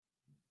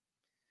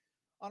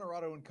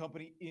Honorado and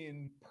Company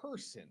in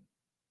person.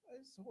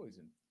 It's always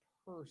in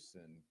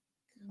person.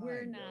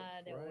 We're not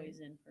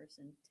always in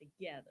person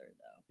together,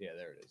 though. Yeah,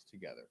 there it is,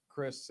 together.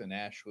 Chris and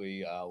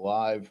Ashley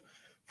live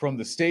from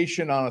the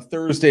station on a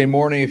Thursday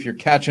morning. If you're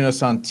catching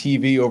us on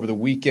TV over the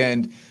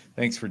weekend,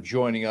 thanks for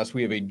joining us.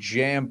 We have a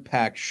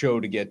jam-packed show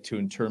to get to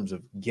in terms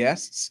of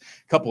guests.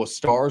 A couple of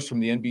stars from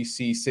the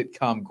NBC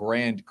sitcom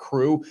Grand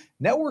Crew.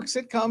 Network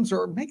sitcoms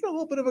are making a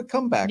little bit of a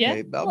comeback.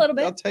 Yeah, a little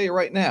bit. I'll tell you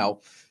right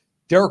now.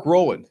 Derrick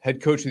Rowland,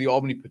 head coach of the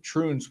Albany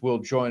Patroons, will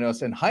join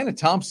us. And Hiana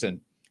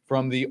Thompson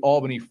from the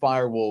Albany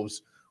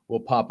FireWolves will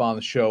pop on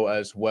the show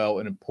as well.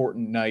 An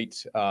important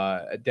night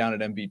down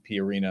at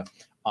MVP Arena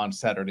on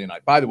Saturday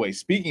night. By the way,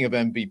 speaking of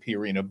MVP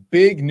Arena,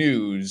 big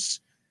news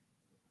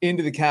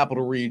into the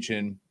Capital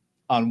Region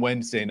on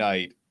Wednesday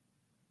night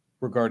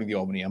regarding the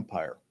Albany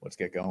Empire. Let's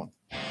get going.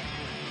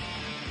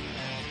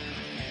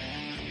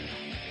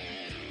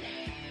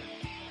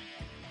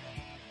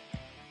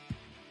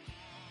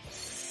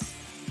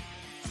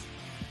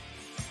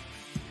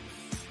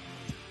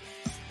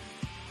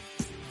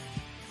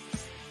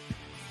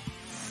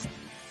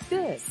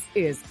 This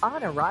is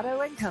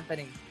Honorado and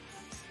Company,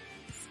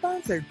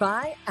 sponsored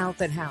by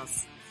Alpin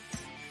House.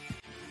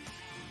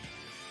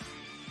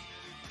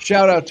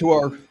 Shout out to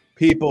our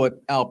people at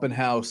Alpin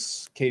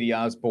House, Katie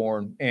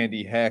Osborne,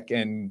 Andy Heck,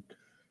 and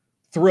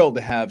thrilled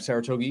to have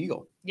Saratoga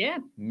Eagle. Yeah.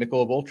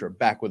 Michelob Ultra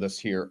back with us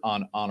here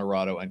on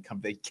Honorado and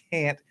Company. They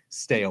can't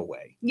stay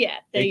away. Yeah.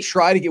 They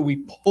try to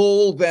we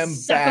pull them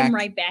back,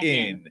 right back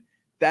in.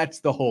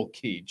 That's the whole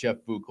key. Jeff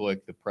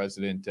Vukovic, the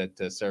president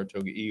at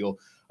Saratoga Eagle,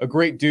 a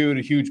great dude,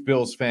 a huge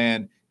Bills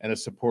fan, and a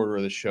supporter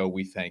of the show.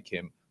 We thank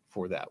him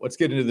for that. Let's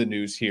get into the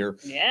news here.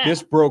 Yeah.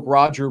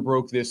 Roger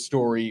broke this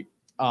story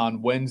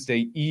on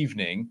Wednesday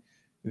evening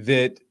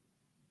that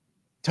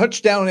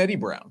touchdown Eddie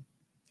Brown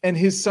and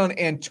his son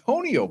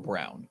Antonio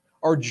Brown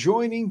are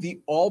joining the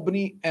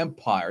Albany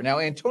Empire. Now,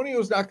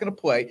 Antonio's not going to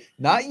play,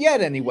 not yet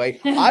anyway.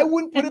 I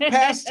wouldn't put it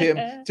past him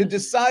to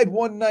decide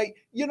one night,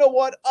 you know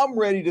what, I'm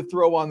ready to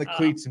throw on the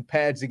cleats and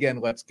pads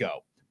again, let's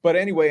go. But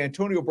anyway,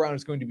 Antonio Brown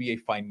is going to be a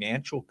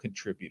financial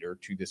contributor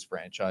to this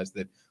franchise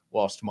that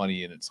lost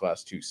money in its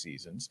last two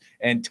seasons.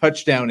 And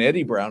touchdown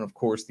Eddie Brown, of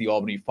course, the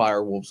Albany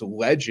FireWolves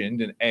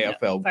legend and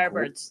AFL.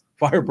 Firebirds.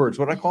 Firebirds,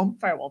 what do I call them?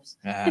 FireWolves.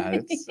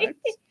 That's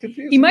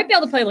confusing. He might be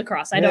able to play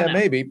lacrosse. I don't know.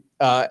 Maybe.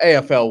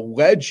 AFL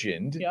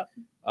legend Yep.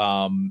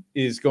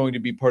 is going to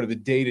be part of the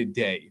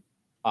day-to-day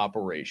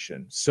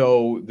operation.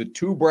 So the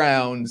two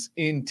Browns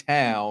in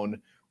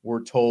town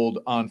were told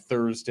on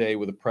Thursday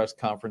with a press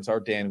conference,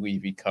 our Dan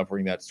Levy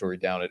covering that story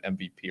down at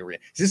MVP Arena.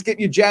 Is this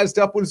getting you jazzed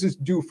up? What does this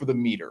do for the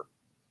meter?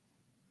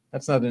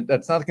 That's not going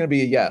to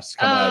be a yes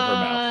coming out of her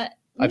mouth.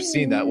 I've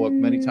seen that look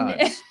many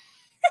times.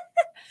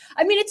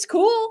 I mean, it's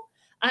cool.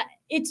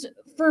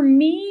 For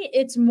me,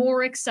 it's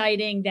more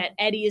exciting that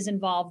Eddie is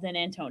involved than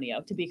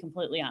Antonio, to be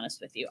completely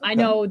honest with you. Okay. I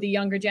know the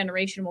younger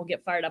generation will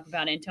get fired up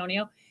about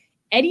Antonio.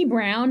 Eddie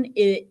Brown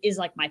is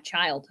like my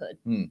childhood.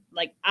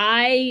 Like,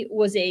 I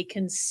was a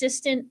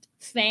consistent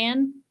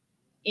fan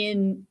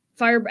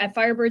at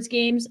Firebirds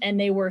games, and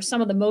they were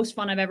some of the most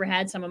fun I've ever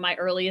had. Some of my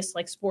earliest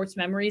sports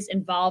memories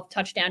involved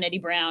touchdown Eddie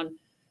Brown,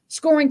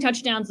 scoring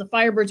touchdowns, the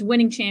Firebirds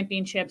winning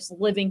championships,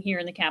 living here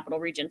in the Capital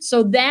Region.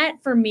 So that,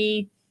 for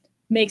me,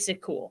 makes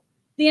it cool.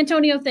 The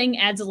Antonio thing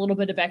adds a little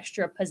bit of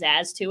extra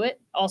pizzazz to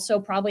it. Also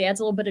probably adds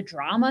a little bit of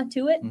drama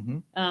to it. Mm-hmm.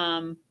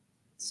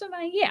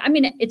 I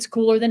mean, it's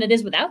cooler than it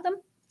is without them.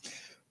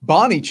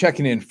 Bonnie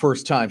checking in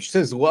first time. She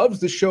says, loves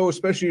the show,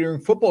 especially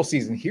during football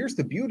season. Here's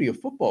the beauty of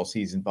football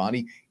season,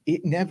 Bonnie.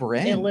 It never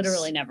ends. It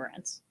literally never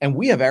ends. And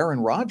we have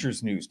Aaron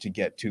Rodgers news to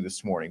get to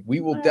this morning.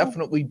 We will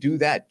definitely do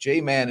that.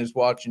 J-Man is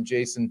watching.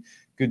 Jason,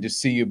 good to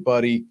see you,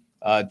 buddy.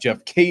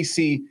 Jeff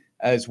Casey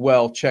as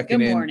well,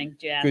 checking in. Good morning,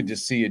 Jeff. Good to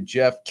see you,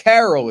 Jeff.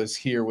 Carol is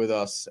here with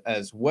us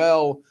as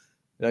well.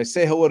 Did I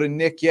say hello to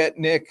Nick yet?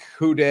 Nick,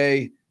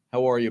 Houday.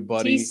 How are you,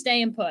 buddy? T's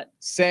staying put.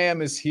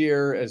 Sam is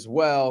here as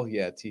well.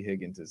 Yeah, T.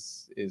 Higgins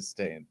is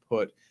staying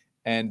put.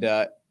 And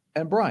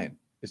Brian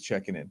is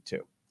checking in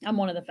too. I'm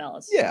one of the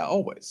fellas. Yeah,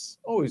 always.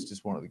 Always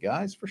just one of the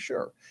guys for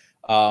sure.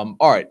 All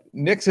right.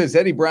 Nick says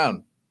Eddie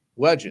Brown,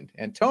 legend.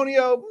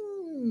 Antonio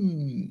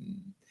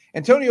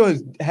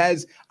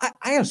has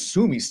I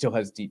assume he still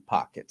has deep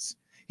pockets.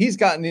 He's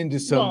gotten into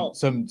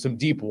some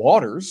deep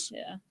waters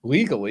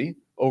legally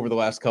over the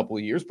last couple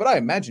of years, but I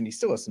imagine he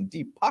still has some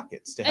deep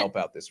pockets to help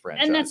out this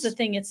franchise. And that's the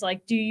thing. It's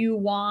like, do you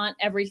want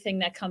everything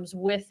that comes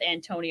with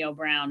Antonio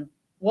Brown?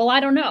 Well, I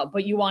don't know,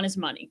 but you want his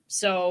money.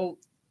 So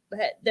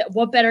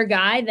what better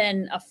guy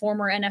than a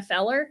former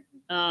NFLer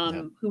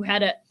who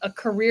had a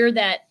career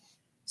that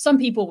some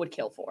people would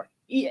kill for,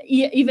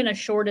 even as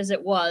short as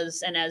it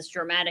was and as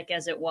dramatic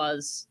as it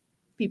was,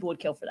 people would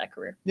kill for that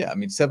career. Yeah. I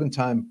mean,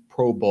 7-time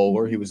Pro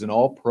Bowler. He was an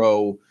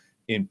All-Pro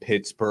in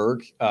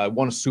Pittsburgh,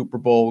 won a Super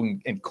Bowl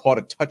and caught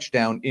a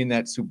touchdown in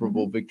that Super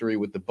Bowl victory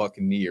with the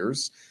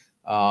Buccaneers.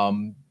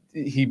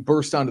 He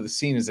burst onto the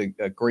scene as a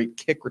great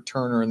kick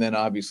returner and then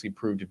obviously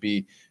proved to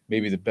be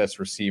maybe the best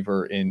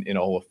receiver in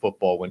all of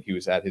football when he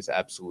was at his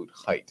absolute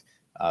height.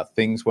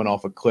 Things went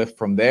off a cliff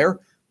from there,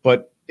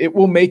 but it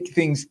will make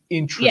things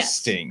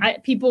interesting. Yes,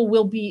 people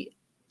will be,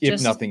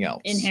 if nothing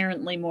else,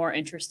 inherently more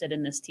interested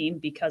in this team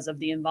because of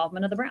the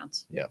involvement of the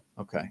Browns. Yeah.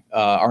 Okay.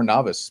 Our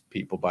Novice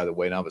people, by the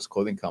way, Novice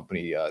Clothing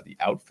Company, the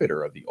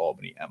outfitter of the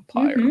Albany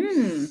Empire.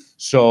 Mm-hmm.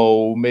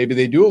 So maybe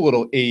they do a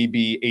little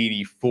AB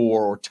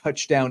 84 or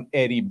touchdown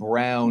Eddie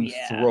Brown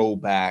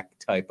throwback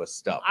type of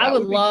stuff. I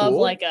would love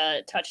cool. Like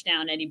a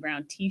touchdown Eddie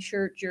Brown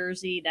T-shirt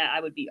jersey. That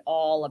I would be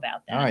all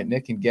about that. All right,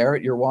 Nick and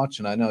Garrett, you're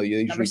watching. I know you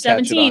usually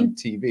catch it on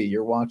TV.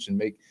 You're watching.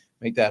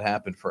 Make that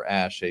happen for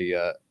Ash.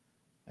 An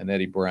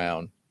Eddie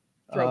Brown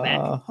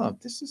throwback.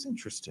 This is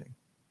interesting.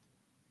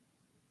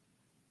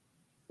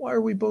 Why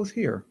are we both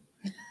here?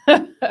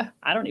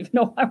 I don't even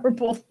know why we're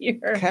both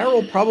here.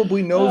 Carol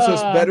probably knows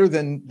us better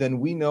than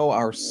we know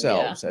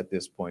ourselves at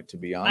this point, to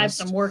be honest. I have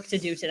some work to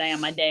do today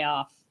on my day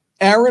off.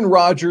 Aaron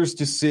Rodgers'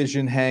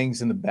 decision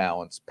hangs in the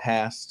balance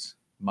past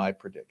my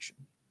prediction.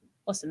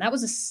 Listen, that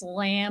was a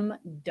slam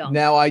dunk.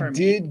 Now I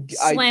did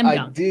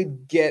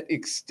get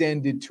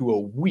extended to a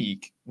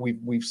week.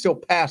 We've still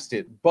passed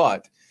it,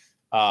 but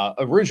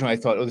originally I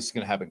thought, this is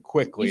going to happen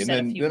quickly. You and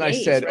then days, I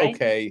said, right?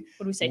 okay.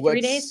 What do we say,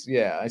 3 days?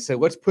 Yeah, I said,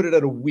 let's put it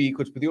at a week.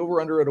 Let's put the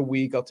over-under at a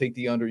week. I'll take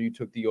the under. You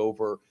took the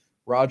over.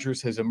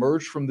 Rodgers has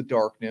emerged from the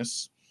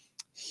darkness.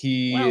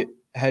 He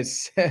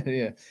has said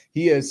that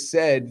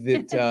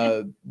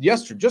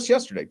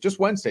just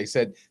Wednesday,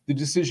 said the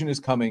decision is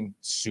coming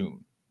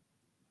soon.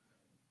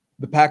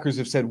 The Packers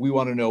have said, we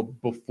want to know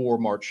before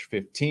March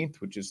 15th,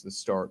 which is the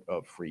start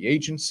of free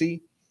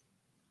agency.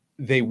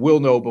 They will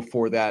know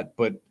before that,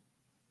 but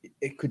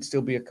it could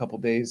still be a couple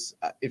days.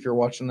 If you're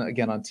watching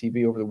again on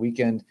TV over the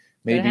weekend,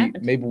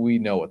 maybe we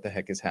know what the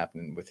heck is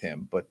happening with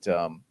him. But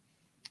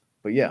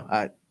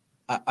yeah,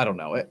 I don't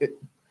know.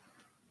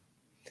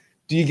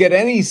 Do you get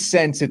any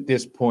sense at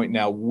this point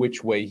now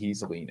which way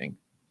he's leaning?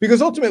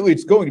 Because ultimately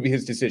it's going to be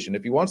his decision.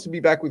 If he wants to be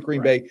back with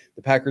Green Bay,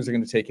 the Packers are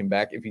going to take him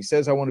back. If he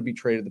says, I want to be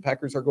traded, the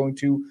Packers are going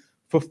to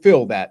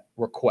fulfill that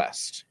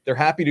request. They're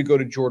happy to go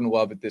to Jordan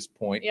Love at this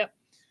point. Yep.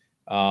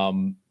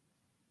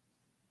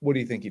 What do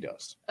you think he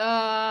does?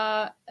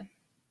 It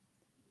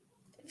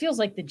feels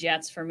like the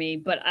Jets for me,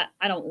 but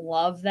I don't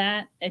love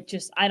that.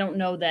 I don't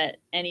know that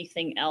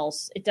anything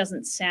else. It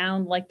doesn't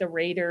sound like the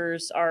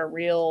Raiders are a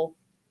real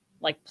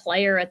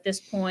player at this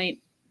point.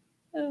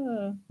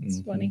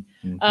 It's funny.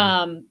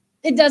 Mm-hmm.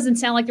 It doesn't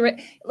sound like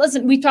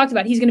listen, we've talked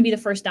about he's going to be the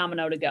first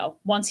domino to go.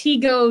 Once he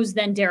goes,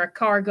 then Derek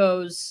Carr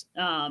goes.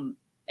 And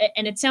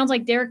it sounds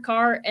like Derek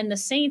Carr and the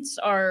Saints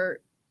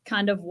are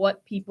kind of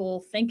what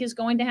people think is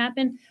going to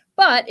happen.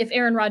 But if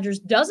Aaron Rodgers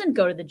doesn't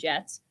go to the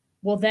Jets,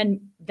 well,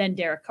 then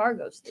Derek Carr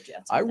goes to the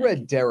Jets. I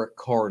read Derek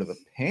Carr to the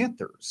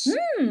Panthers.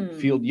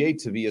 Field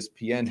Yates of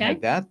ESPN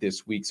had that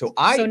this week. So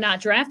not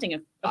drafting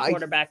a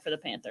quarterback for the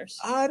Panthers.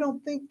 I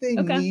don't think they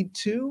need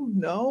to.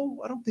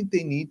 No, I don't think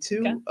they need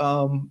to.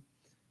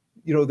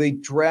 Okay. They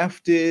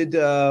drafted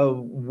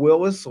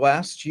Willis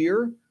last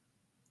year.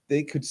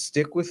 They could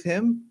stick with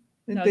him.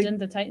 Didn't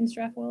the Titans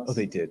draft Willis? Oh,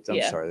 they did.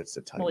 I'm sorry, that's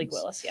the Titans. Malik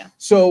Willis, yeah.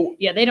 So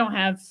they don't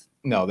have.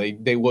 No,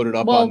 they loaded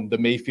up on the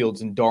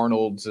Mayfields and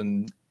Darnolds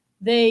and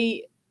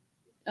they.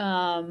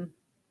 No,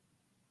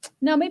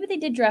 maybe they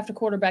did draft a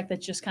quarterback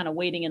that's just kind of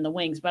waiting in the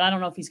wings, but I don't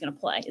know if he's going to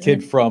play.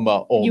 Kid from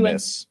Ole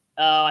Miss.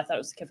 Oh, I thought it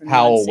was the kid from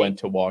Howell UNC. Went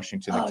to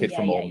Washington. The kid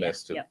from Ole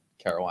Miss to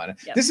Carolina.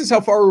 Yep. This is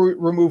how far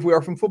removed we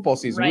are from football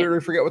season. Right. We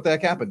already forget what the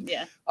heck happened.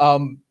 Yeah.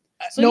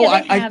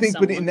 I think,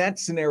 but in that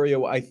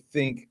scenario, I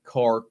think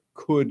Carr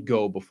could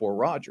go before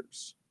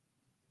Rodgers.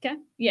 Okay.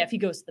 Yeah, if he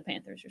goes to the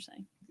Panthers, you're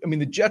saying. I mean,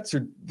 the Jets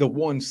are the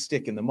one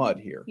stick in the mud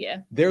here. Yeah.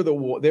 They're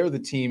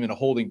the team in a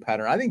holding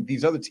pattern. I think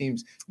these other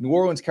teams, New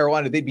Orleans,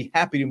 Carolina, they'd be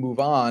happy to move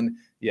on.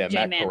 Yeah,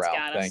 Matt Corral.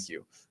 Thank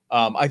you.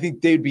 I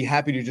think they'd be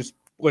happy to just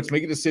let's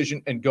make a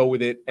decision and go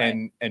with it.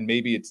 Right. And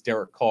maybe it's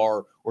Derek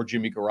Carr or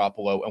Jimmy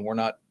Garoppolo, and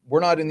we're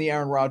not in the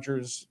Aaron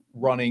Rodgers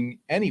running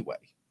anyway.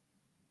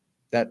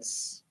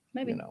 That's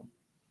maybe.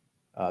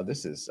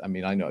 This is,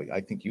 I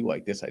think you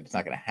like this. It's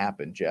not going to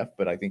happen, Jeff,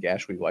 but I think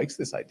Ashley likes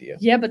this idea.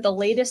 Yeah, but the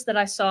latest that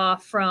I saw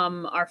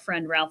from our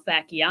friend Ralph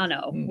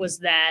Vacchiano was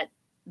that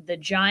the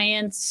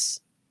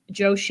Giants,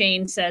 Joe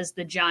Shane says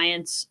the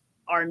Giants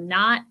are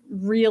not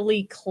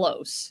really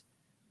close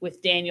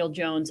with Daniel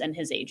Jones and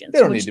his agents. They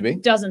don't need to be.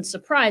 Doesn't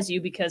surprise you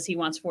because he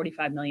wants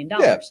 $45 million.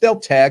 Yeah, they'll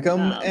tag him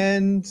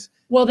and...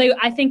 Well,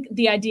 I think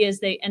the idea is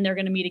they're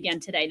going to meet again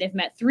today. They've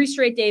met 3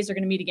 straight days. They're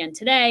going to meet again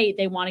today.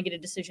 They want to get a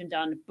decision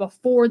done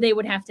before they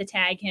would have to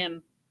tag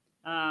him.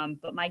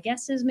 But my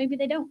guess is maybe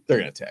they don't. They're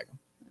going to tag him.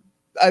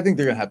 I think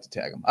they're going to have to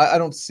tag him. I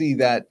don't see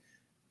that.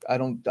 I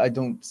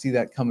don't see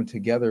that coming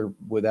together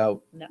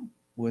without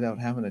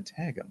having to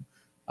tag him.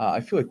 I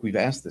feel like we've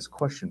asked this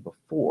question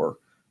before.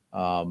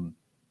 Let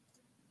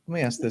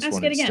me ask this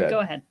one instead. Ask it again. Go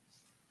ahead.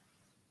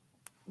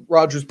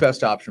 Rodgers'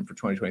 best option for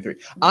 2023.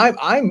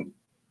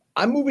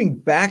 I'm moving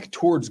back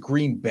towards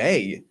Green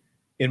Bay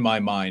in my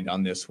mind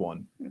on this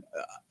one.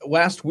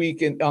 Last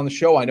week on the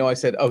show, I know I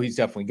said, he's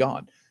definitely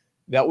gone.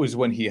 That was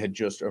when he had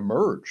just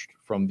emerged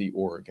from the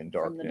Oregon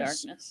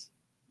darkness.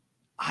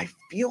 I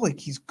feel like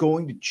he's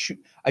going to choose.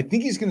 I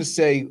think he's going to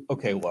say,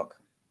 okay, look,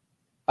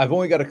 I've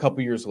only got a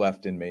couple years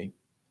left in me.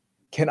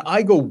 Can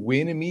I go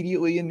win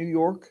immediately in New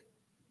York?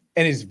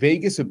 And is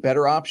Vegas a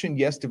better option?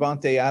 Yes,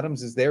 Devontae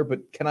Adams is there, but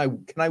can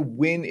I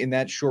win in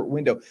that short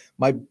window?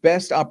 My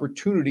best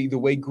opportunity, the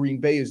way Green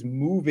Bay is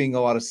moving a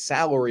lot of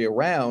salary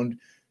around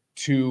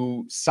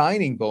to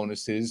signing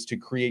bonuses to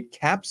create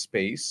cap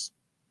space,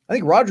 I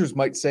think Rodgers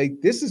might say,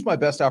 this is my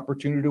best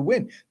opportunity to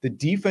win. The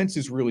defense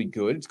is really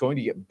good. It's going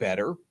to get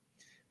better.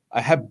 I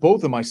have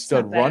both of my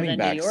stud running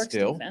backs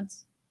still.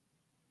 Defense.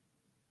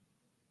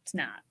 It's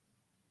not.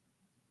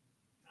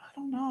 I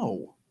don't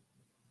know.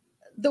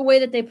 The way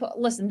that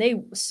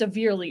they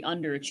severely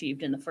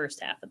underachieved in the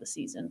first half of the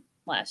season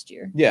last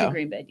year. Yeah. The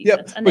Green Bay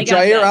defense. Yep. And but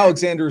Jair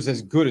Alexander is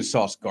as good as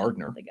Sauce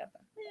Gardner. They got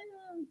that.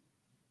 Yeah.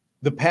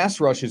 The pass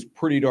rush is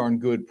pretty darn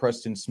good.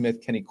 Preston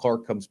Smith, Kenny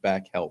Clark comes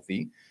back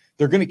healthy.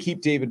 They're going to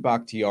keep David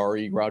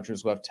Bakhtiari,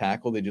 Rodgers left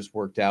tackle. They just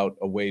worked out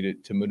a way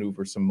to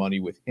maneuver some money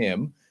with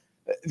him.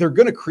 They're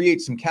going to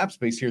create some cap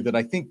space here that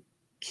I think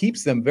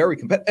keeps them very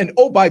competitive. And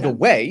oh, by the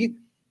way,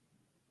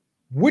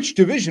 which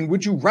division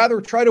would you rather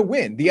try to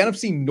win? The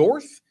NFC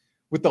North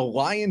with the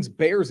Lions,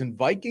 Bears, and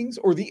Vikings,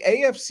 or the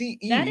AFC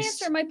East? That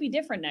answer might be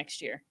different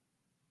next year.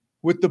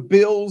 With the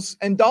Bills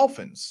and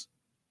Dolphins.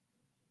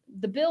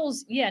 The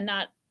Bills,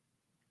 not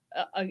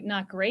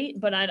great,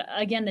 but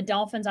again, the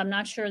Dolphins, I'm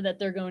not sure that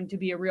they're going to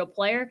be a real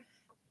player.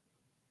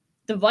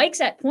 The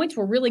Vikes at points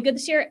were really good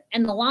this year,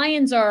 and the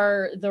Lions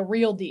are the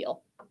real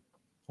deal.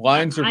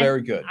 Lions are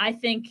very good. I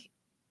think,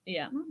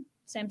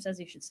 Sam says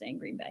he should stay in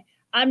Green Bay.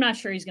 I'm not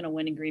sure he's going to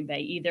win in Green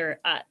Bay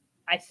either.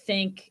 I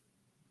think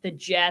the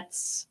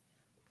Jets,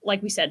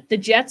 like we said, the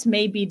Jets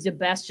may be the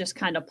best just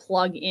kind of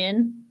plug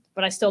in,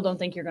 but I still don't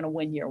think you're going to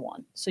win year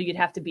one. So you'd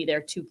have to be there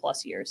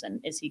 2+ years.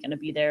 And is he going to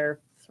be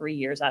there 3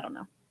 years? I don't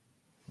know.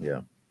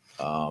 Yeah.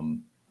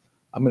 I'm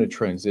going to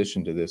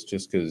transition to this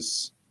just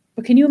because.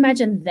 But can you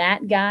imagine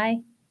that guy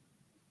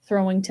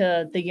throwing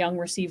to the young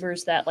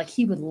receivers that, like,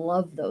 he would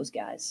love those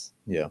guys?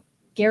 Yeah.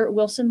 Garrett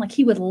Wilson, like,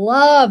 he would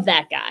love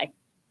that guy.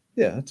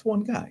 Yeah, that's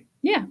one guy.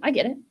 Yeah, I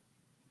get it.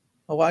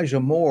 Elijah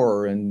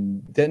Moore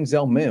and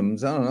Denzel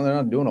Mims. I don't know. They're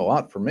not doing a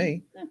lot for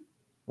me. Yeah.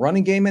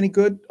 Running game any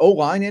good?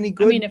 O-line any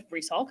good? I mean, if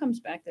Breece Hall comes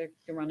back, their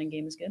running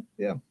game is good.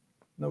 Yeah.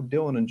 No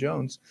Dillon and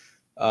Jones.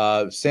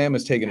 Sam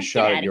is taking a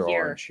shot at your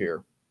orange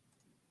here.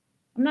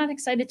 I'm not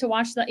excited to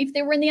watch them. If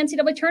they were in the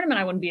NCAA tournament,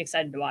 I wouldn't be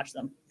excited to watch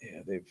them.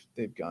 Yeah,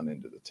 they've gone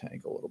into the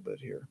tank a little bit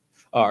here.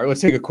 All right,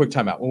 let's take a quick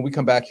timeout. When we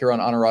come back here on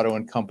Honorado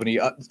and Company,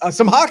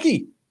 some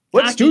hockey.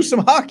 Let's do some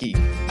hockey.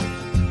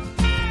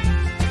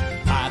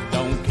 I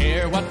don't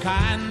care what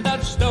kind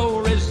of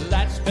stories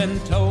that's been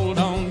told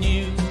on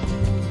you.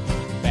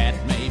 That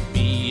may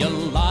be a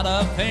lot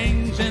of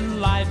things in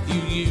life you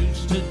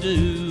used to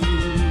do.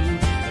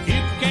 If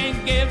you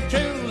can't give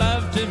true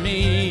love to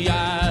me,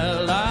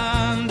 I'll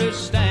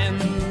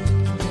understand.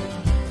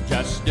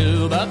 Just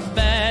do the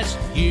best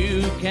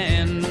you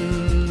can.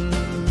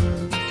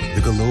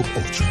 Michelob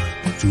Ultra,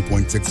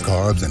 2.6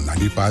 carbs and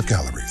 95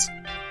 calories.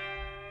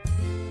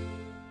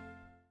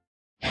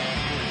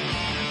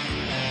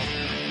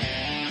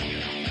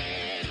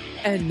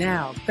 And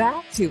now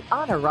back to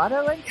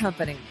Honorado and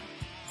Company,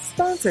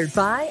 sponsored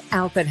by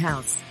Albany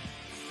House.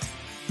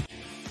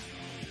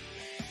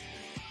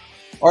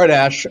 All right,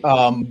 Ash.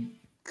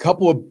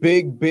 Couple of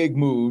big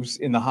moves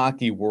in the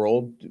hockey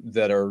world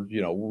that are,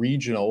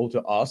 regional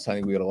to us. I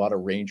think we got a lot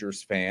of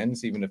Rangers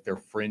fans, even if they're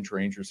fringe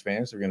Rangers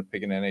fans. They're going to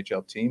pick an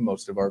NHL team.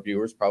 Most of our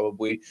viewers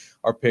probably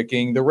are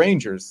picking the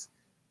Rangers.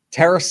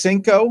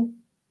 Tarasenko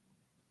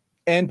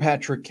and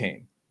Patrick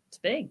Kane. It's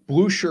big.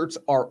 Blue shirts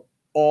are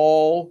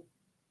all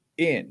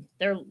in.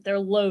 They're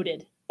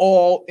loaded.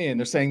 All in.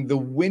 They're saying the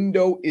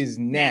window is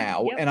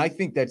now. Yep. And I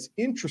think that's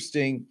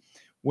interesting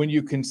when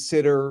you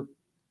consider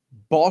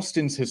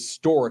Boston's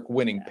historic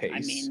winning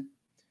pace.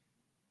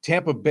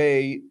 Tampa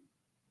Bay,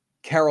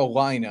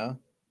 Carolina,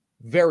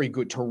 very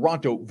good.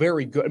 Toronto,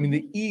 very good. I mean,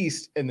 the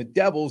East and the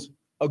Devils,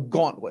 a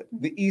gauntlet.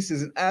 The East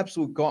is an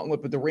absolute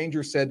gauntlet, but the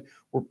Rangers said,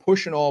 we're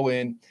pushing all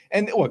in.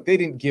 And look, they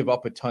didn't give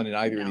up a ton in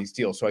either of these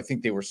deals, so I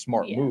think they were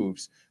smart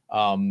moves.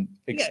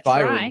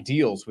 Expiring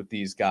deals with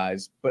these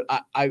guys. But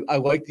I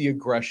like the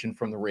aggression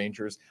from the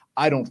Rangers.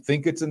 I don't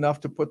think it's enough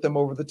to put them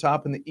over the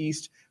top in the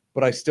East,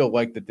 but I still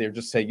like that they're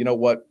just saying, you know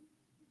what?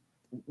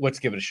 Let's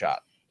give it a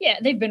shot. Yeah,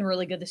 they've been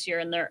really good this year,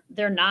 and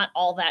they're not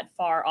all that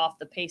far off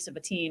the pace of a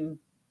team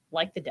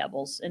like the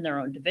Devils in their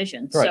own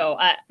division. Right. So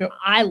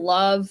I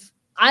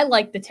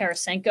like the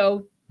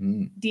Tarasenko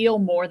deal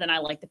more than I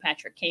like the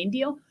Patrick Kane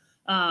deal.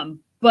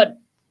 But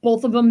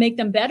both of them make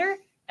them better.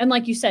 And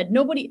like you said,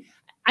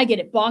 I get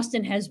it.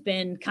 Boston has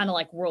been kind of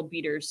like world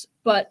beaters,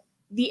 but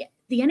the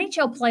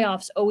NHL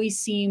playoffs always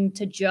seem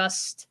to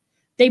just,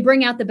 they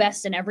bring out the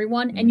best in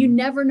everyone, and you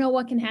never know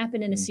what can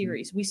happen in a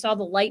series. We saw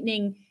the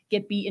Lightning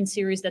get beat in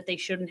series that they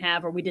shouldn't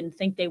have, or we didn't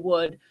think they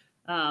would.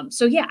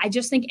 So yeah, I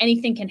just think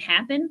anything can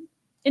happen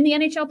in the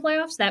NHL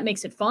playoffs. That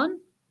makes it fun.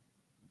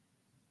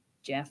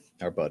 Jeff,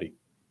 our buddy.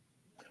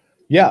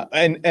 Yeah.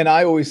 And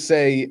I always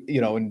say,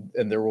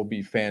 and there will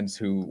be fans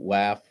who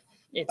laugh.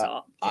 It's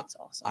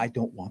awesome. I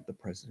don't want the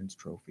President's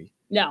Trophy.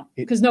 No,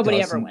 because nobody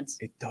ever doesn't- wins.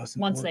 It doesn't.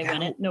 Once work they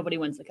win out. it, nobody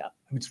wins the cup.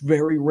 It's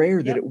very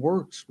rare that Yep. it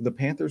works. The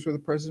Panthers were the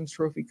President's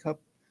Trophy Cup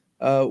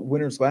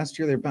winners last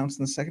year. They're bounced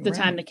in the second The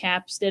round. time the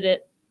Caps did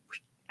it,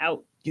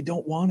 out. You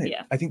don't want it.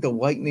 Yeah. I think the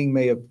Lightning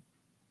may have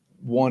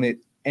won it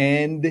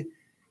and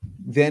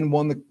then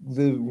won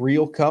the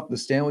real cup, the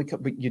Stanley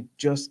Cup, but you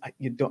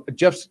don't.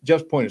 Jeff's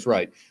point is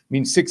right. I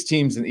mean, 6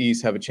 teams in the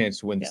East have a chance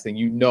to win this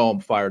thing. I'm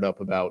fired up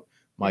about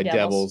my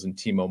Devils and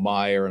Timo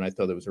Meier, and I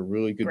thought that was a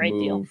really good Great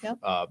deal. move. Yep.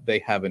 They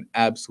have an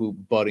absolute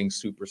budding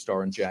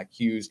superstar in Jack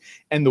Hughes,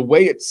 and the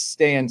way it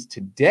stands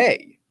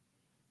today,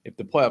 if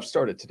the playoffs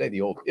started today,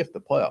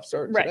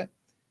 today,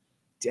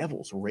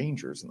 Devils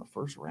Rangers in the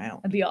first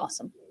round. That'd be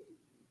awesome.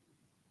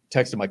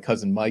 Texted my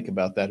cousin Mike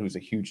about that, who's a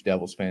huge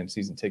Devils fan,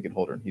 season ticket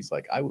holder, and he's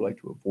like, I would like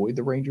to avoid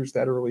the Rangers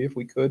that early if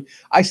we could.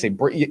 I say,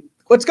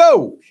 let's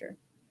go. Sure.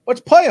 Let's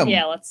play them.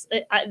 Yeah,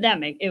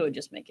 it would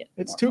just make it.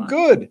 It's more too fun.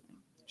 good.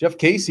 Jeff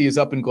Casey is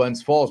up in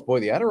Glens Falls. Boy,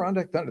 the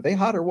Adirondack Thunder, they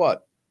hot or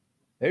what?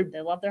 They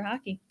love their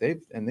hockey.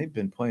 They've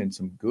been playing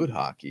some good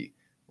hockey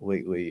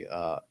lately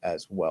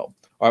as well.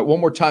 All right, one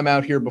more time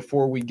out here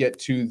before we get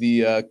to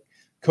the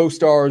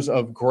co-stars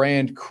of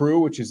Grand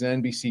Crew, which is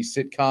an NBC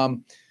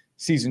sitcom.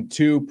 Season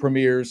 2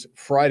 premieres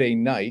Friday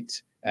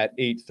night at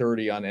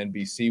 8:30 on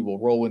NBC. We'll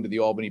roll into the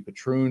Albany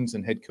Patroons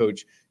and head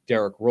coach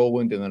Derrick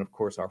Rowland, and then, of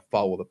course, our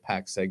Follow the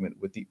Pack segment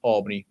with the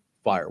Albany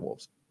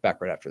FireWolves. Back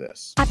right after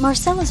this. At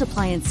Marcella's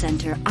Appliance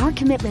Center, our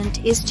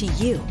commitment is to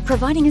you,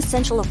 providing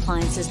essential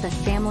appliances that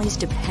families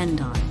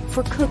depend on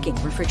for cooking,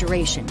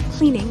 refrigeration,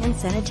 cleaning, and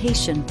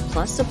sanitation,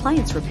 plus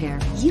appliance repair.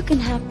 You can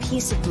have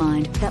peace of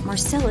mind that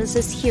Marcella's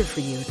is here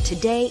for you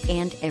today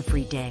and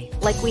every day,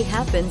 like we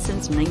have been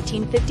since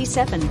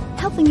 1957,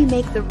 helping you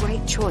make the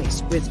right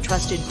choice with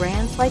trusted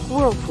brands like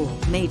Whirlpool,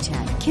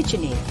 Maytag,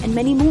 KitchenAid, and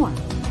many more.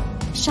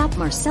 Shop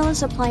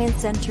Marcella's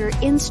Appliance Center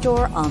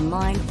in-store,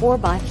 online, or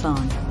by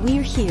phone.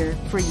 We're here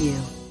for you.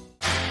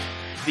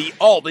 The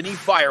Albany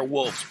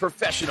FireWolves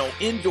professional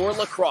indoor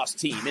lacrosse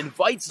team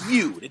invites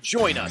you to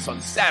join us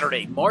on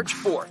Saturday, March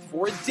 4th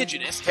for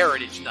Indigenous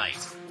Heritage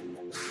Night.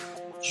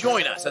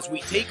 Join us as we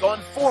take on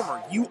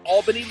former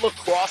UAlbany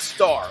lacrosse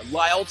star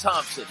Lyle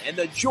Thompson and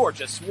the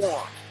Georgia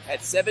Swarm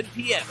at 7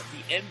 p.m. at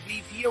the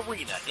MVP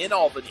Arena in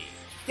Albany.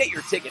 Get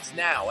your tickets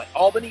now at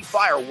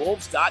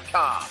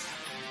albanyfirewolves.com.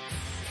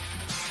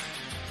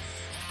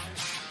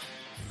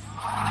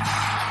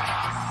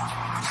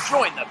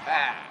 Join the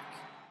pack.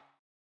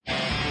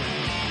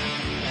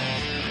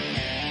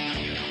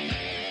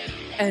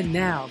 And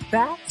now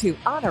back to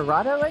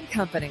Honorado and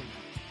Company,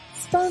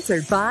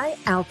 sponsored by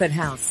Alpin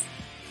House.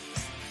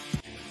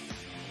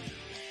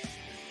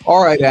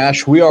 All right,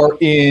 Ash, we are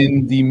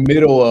in the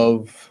middle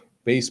of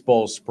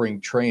baseball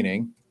spring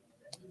training.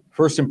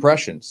 First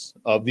impressions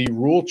of the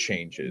rule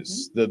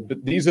changes.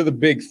 These are the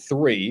big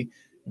 3.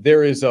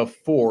 There is a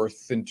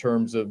 4th in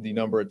terms of the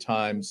number of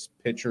times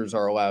pitchers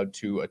are allowed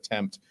to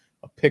attempt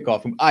a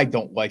pickoff. I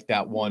don't like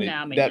that one.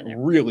 That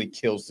really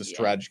kills the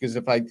strategy, because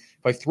if I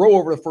throw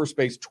over to first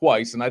base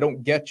twice and I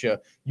don't get you,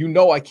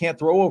 I can't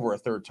throw over a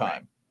third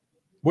time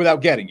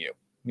without getting you.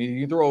 I mean,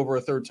 you can throw over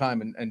a third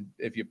time, and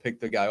if you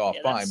pick the guy off,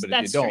 fine. But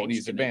if you don't,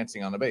 he's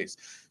advancing on the base.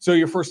 So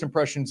your first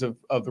impressions of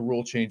the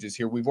rule changes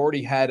here. We've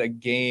already had a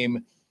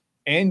game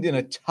end in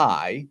a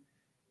tie.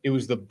 It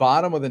was the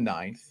bottom of the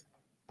 9th.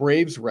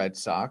 Braves, Red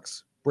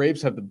Sox.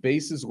 Braves have the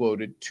bases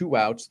loaded, 2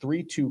 outs,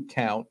 3-2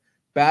 count.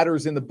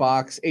 Batters in the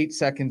box, 8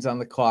 seconds on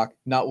the clock,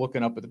 not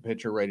looking up at the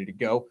pitcher, ready to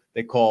go.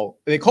 They call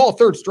a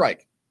third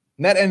strike,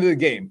 and that ended the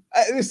game.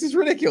 This is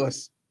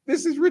ridiculous.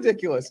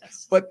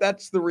 Yes. But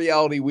that's the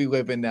reality we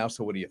live in now.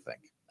 So what do you think?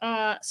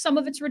 Some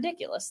of it's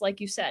ridiculous,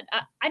 like you said.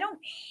 I don't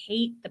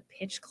hate the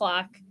pitch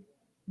clock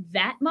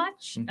that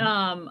much.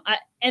 Mm-hmm.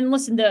 And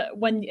listen,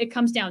 when it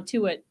comes down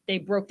to it, they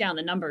broke down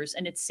the numbers,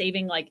 and it's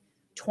saving like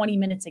 20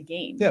 minutes a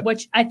game,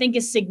 which I think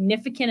is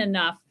significant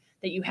enough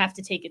that you have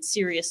to take it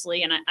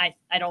seriously. And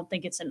I don't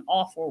think it's an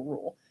awful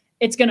rule.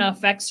 It's going to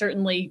affect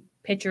certainly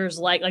pitchers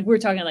like we were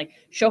talking like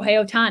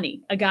Shohei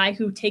Ohtani, a guy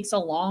who takes a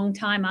long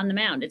time on the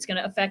mound. It's going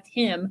to affect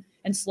him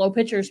and slow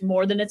pitchers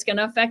more than it's going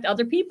to affect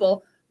other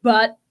people.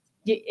 But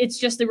it's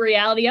just the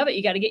reality of it.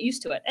 You got to get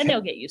used to it, and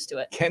they'll get used to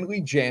it.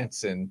 Kenley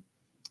Jansen,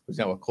 who's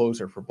now a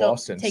closer for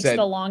Boston, takes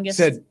the longest.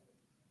 Said,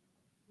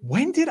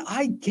 when did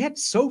I get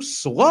so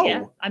slow?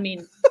 Yeah, I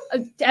mean,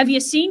 have you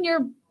seen your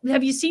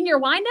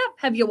windup?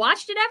 Have you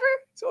watched it ever?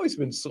 It's always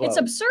been slow. It's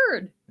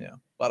absurd. Yeah,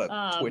 a lot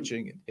of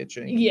twitching and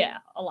hitching. Yeah,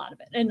 a lot of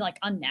it, and like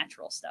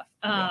unnatural stuff.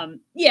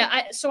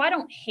 So I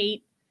don't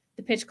hate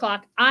the pitch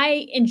clock.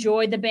 I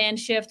enjoy the band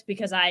shift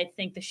because I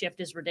think the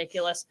shift is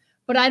ridiculous.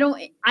 But I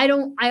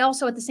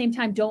also at the same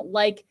time don't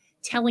like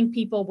telling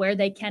people where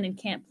they can and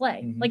can't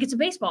play. Mm-hmm. Like it's a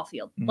baseball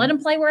field. Mm-hmm. Let them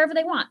play wherever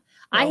they want.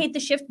 Well, I hate the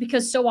shift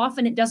because so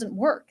often it doesn't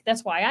work.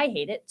 That's why I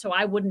hate it. So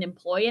I wouldn't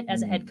employ it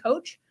as a head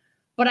coach.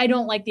 But I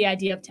don't like the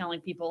idea of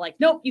telling people like,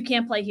 nope, you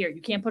can't play here.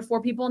 You can't put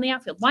 4 people in the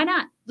outfield. Why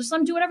not? Just let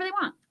them do whatever they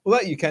want. Well,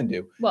 that you can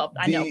do. Well,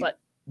 I know, but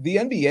the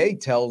NBA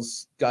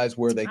tells guys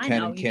where they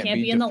can and can't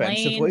be in the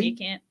defensively. lane. You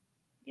can't.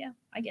 Yeah,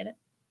 I get it.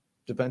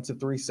 Defensive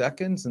 3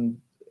 seconds, and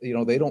they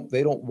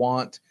don't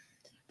want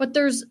But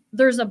there's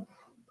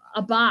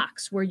a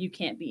box where you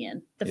can't be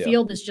in. The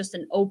field is just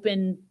an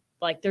open,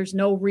 like there's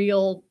no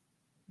real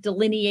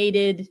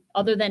delineated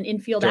other than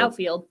infield,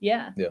 outfield.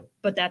 Yeah.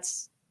 But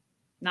that's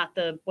not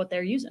what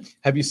they're using.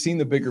 Have you seen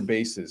the bigger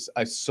bases?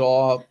 I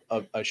saw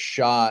a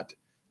shot,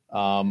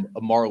 a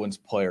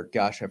Marlins player.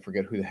 Gosh, I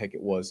forget who the heck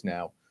it was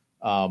now.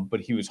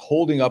 But he was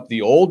holding up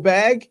the old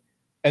bag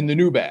and the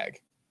new bag.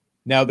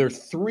 Now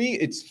it's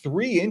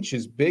 3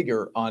 inches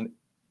bigger on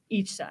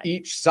each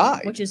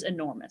side, which is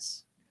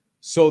enormous.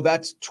 So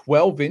that's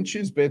 12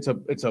 inches, but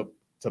it's a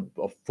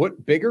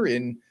foot bigger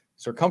in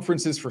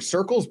circumferences for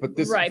circles, but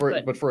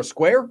but for a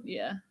square,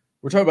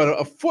 we're talking about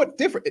a foot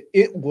different.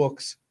 It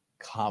looks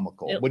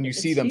comical when you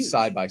see them huge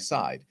side by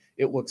side.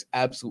 It looks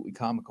absolutely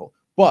comical.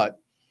 But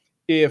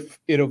if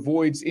it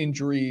avoids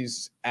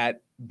injuries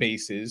at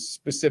bases,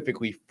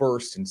 specifically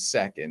first and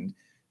second,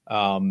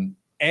 and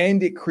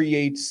it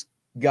creates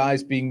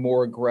guys being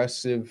more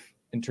aggressive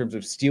in terms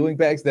of stealing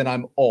bags, then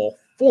I'm all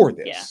for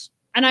this. Yeah.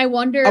 And I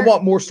wonder, I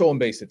want more stolen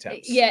base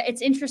attempts. Yeah,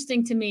 it's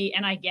interesting to me,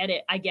 and I get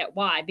it. I get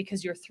why,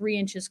 because you're 3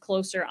 inches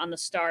closer on the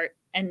start,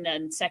 and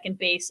then second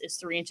base is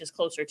 3 inches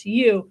closer to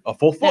you. A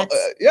full foot,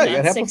 you got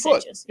half a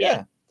foot. Inches.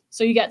 Yeah.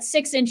 So you got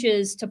 6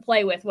 inches to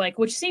play with,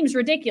 which seems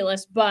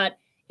ridiculous, but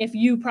if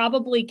you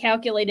probably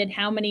calculated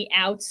how many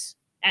outs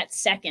at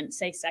second,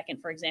 say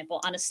second, for example,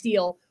 on a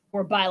steal,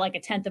 or by like a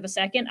 1/10 of a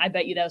second, I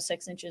bet you those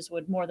 6 inches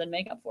would more than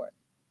make up for it.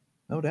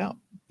 No doubt.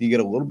 You get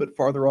a little bit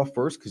farther off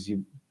first because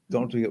you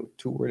don't have to get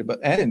too worried about.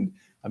 And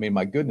I mean,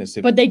 my goodness,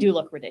 but they do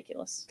look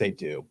ridiculous. They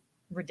do.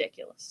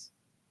 Ridiculous.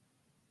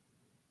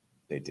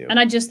 They do. And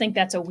I just think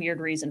that's a weird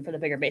reason for the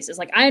bigger bases.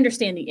 Like, I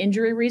understand the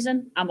injury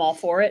reason. I'm all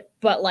for it.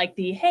 But like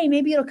hey,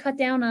 maybe it'll cut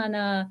down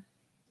on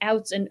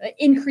outs and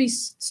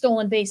increase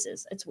stolen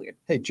bases. It's weird.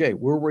 Hey, Jay,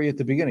 where were you at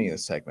the beginning of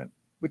this segment?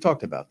 We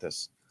talked about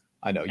this.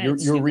 I know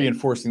you're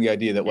reinforcing the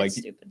idea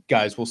that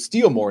guys will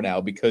steal more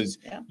now because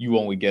you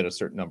only get a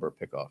certain number of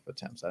pickoff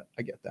attempts.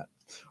 I get that.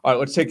 All right,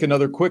 let's take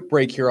another quick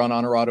break here on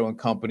Honorado and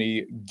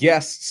Company.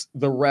 Guests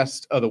the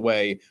rest of the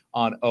way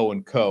on O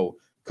 & Co.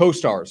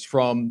 Co-stars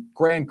from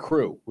Grand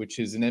Crew, which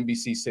is an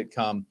NBC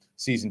sitcom.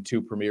 Season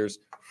 2 premieres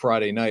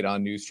Friday night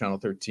on News Channel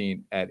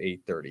 13 at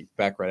 8:30.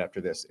 Back right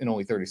after this in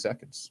only 30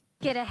 seconds.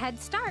 Get a head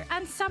start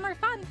on summer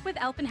fun with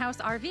Albany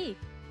RV.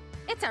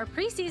 It's our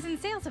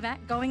preseason sales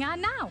event going on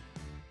now.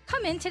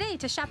 Come in today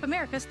to shop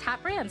America's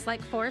top brands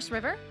like Forest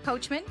River,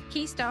 Coachman,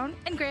 Keystone,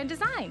 and Grand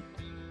Design.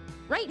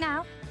 Right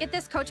now, get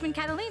this Coachman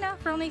Catalina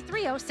for only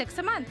 $306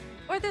 a month,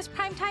 or this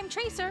Primetime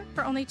Tracer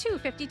for only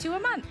 $252 a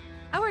month.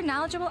 Our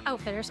knowledgeable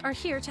outfitters are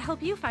here to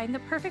help you find the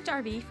perfect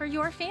RV for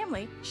your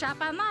family. Shop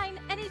online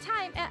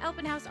anytime at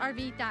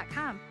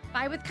alpenhouserv.com.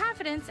 Buy with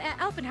confidence at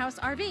Alpen House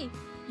RV,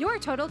 your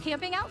total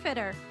camping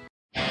outfitter.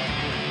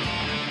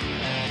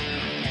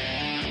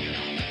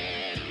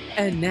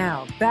 And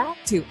now back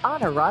to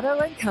Honorado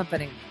and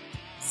Company,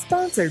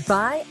 sponsored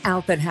by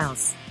Alpen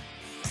House.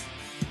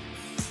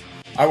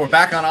 All right, we're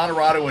back on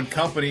Honorado and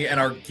Company,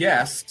 and our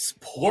guests,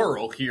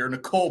 plural here,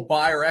 Nicole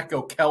Byer,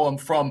 Echo Kellum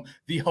from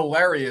the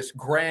hilarious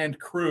Grand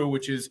Crew,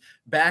 which is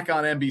back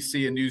on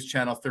NBC and News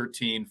Channel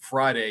 13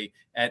 Friday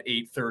at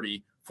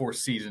 8:30 for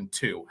season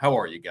 2. How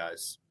are you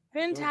guys?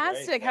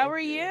 Fantastic. How are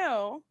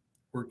you?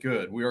 We're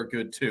good. We are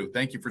good, too.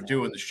 Thank you for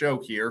doing the show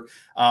here.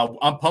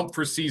 I'm pumped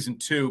for season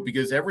 2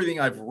 because everything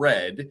I've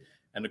read,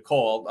 and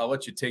Nicole, I'll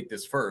let you take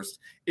this first,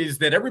 is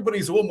that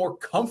everybody's a little more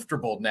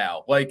comfortable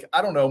now. Like,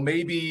 I don't know,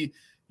 maybe,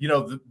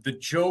 the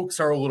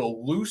jokes are a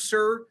little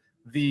looser.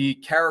 The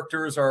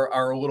characters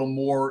are a little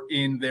more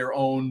in their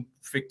own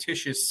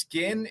fictitious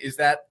skin. Is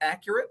that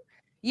accurate?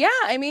 Yeah.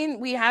 I mean,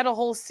 we had a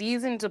whole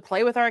season to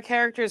play with our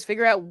characters,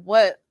 figure out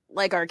what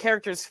our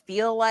characters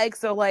feel like.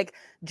 So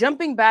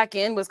jumping back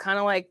in was kind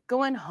of like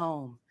going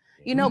home,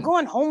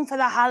 going home for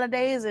the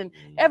holidays and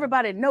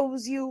everybody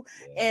knows you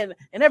and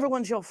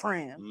everyone's your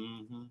friend.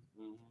 Mm-hmm.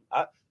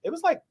 It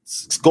was like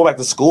go back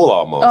to school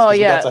almost. Oh,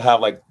 yeah. You got to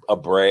have a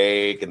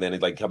break and then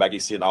come back, you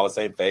see all the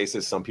same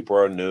faces. Some people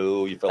are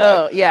new. You feel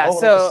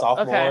so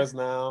sophomores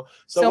now.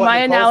 So my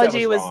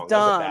analogy was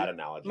dumb. Bad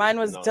analogy. Mine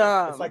was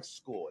dumb. It's like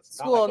school. It's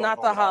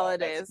not the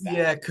holidays.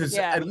 Yeah, because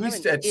at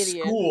least at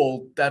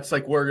school, that's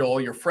where all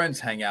your friends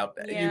hang out.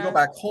 Yeah. You go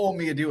back home,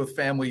 you deal with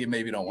family you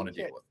maybe don't want to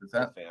deal with. Is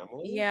that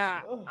family?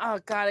 Yeah. Oh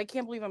God, I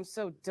can't believe I'm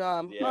so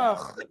dumb. Yeah.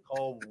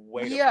 Nicole,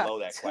 way to blow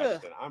that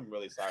question. I'm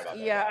really sorry about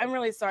that. Yeah, I'm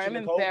really sorry. I'm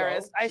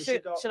embarrassed.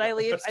 Should I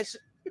leave? I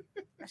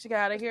should get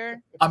out of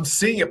here. I'm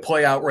seeing it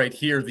play out right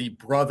here, the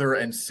brother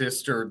and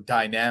sister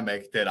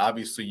dynamic that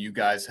obviously you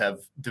guys have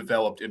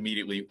developed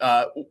immediately.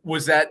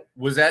 Was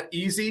that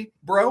easy,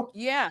 bro?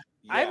 Yeah.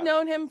 I've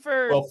known him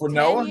for for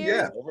Noah,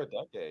 years. Over a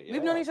decade. Yeah.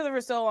 We've known each other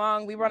for so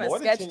long. We were on a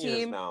sketch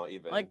team now,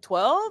 even.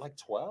 12?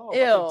 12.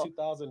 Ew.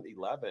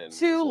 2011.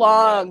 Too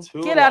long.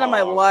 Get out of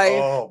my life.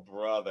 Oh,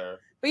 brother.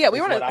 But yeah,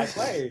 we were I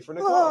played for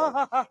Nicole.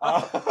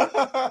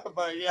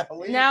 But yeah,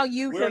 now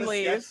you we can were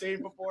leave. On a sketch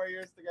team for 4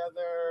 years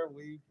together.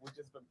 We've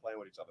just been playing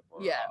with each other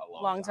for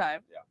a long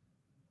time. Yeah.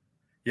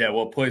 Yeah,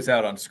 well, it plays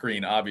out on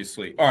screen,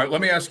 obviously. All right,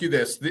 let me ask you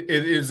this.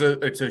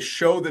 It's a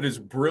show that is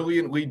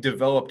brilliantly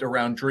developed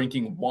around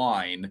drinking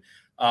wine.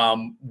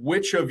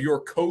 Which of your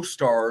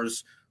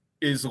co-stars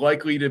is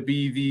likely to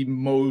be the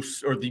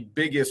most or the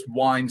biggest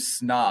wine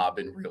snob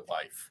in real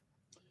life?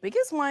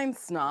 Biggest wine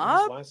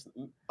snob?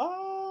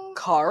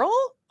 Carl?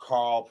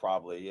 Carl,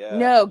 probably, yeah.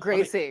 No,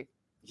 Gracie.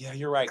 Yeah,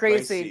 you're right.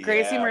 Gracie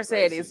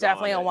Mercedes,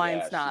 definitely a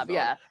wine snob.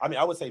 Yeah. I mean,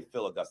 I would say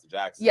Phil Augusta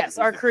Jackson. Yes,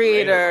 our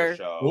creator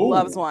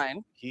loves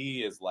wine.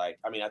 He is like,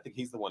 I mean, I think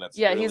he's the one that's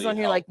he's the one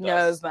who like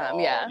knows them.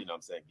 Yeah. You know what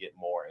I'm saying? Get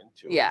more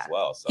into it as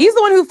well. So he's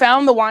the one who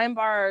found the wine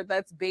bar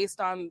that's based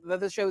on that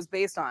the show is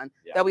based on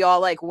that we all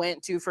like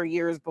went to for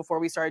years before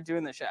we started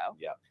doing the show.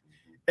 Yeah.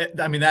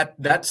 I mean,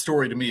 that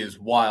story to me is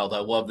wild. I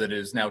love that it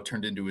is now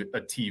turned into a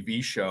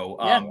TV show.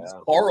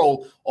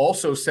 Carl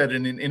also said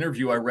in an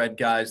interview I read,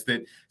 guys,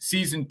 that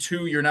season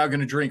 2, you're now going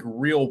to drink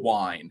real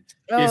wine.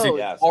 Is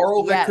it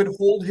Carl that could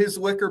hold his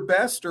liquor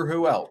best, or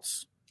who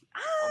else?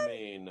 I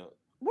mean,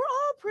 we're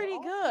all pretty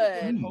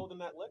good holding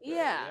that liquor.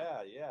 Yeah,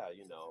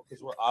 you know,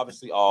 because we're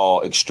obviously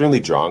all extremely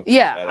drunk.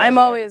 Yeah, I'm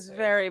always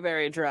very,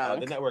 very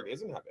drunk. The network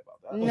isn't happy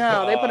about that.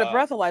 No, they put a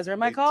breathalyzer in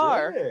my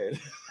car.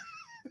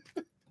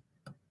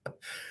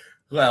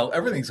 Well,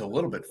 everything's a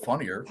little bit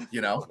funnier,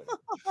 you know.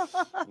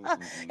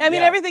 I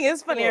mean, everything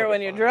is funnier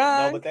when you're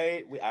drunk. No,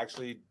 but we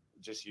actually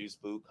just use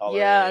food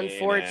coloring. Yeah,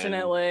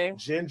 unfortunately.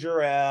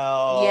 Ginger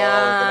ale.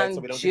 Yeah, so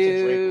we don't juice.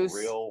 Get to drink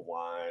real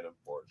wine,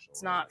 unfortunately.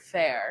 It's not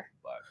fair.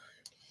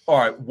 All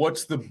right,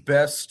 what's the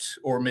best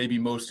or maybe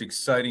most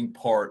exciting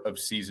part of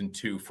season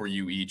 2 for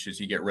you each as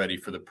you get ready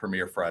for the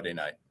premiere Friday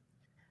night?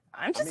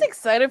 I'm just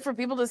excited for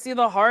people to see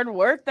the hard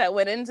work that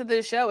went into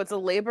this show. It's a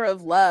labor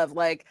of love.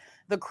 Like,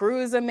 the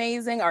crew is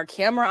amazing. Our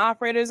camera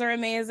operators are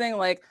amazing.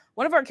 Like,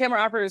 one of our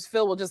camera operators,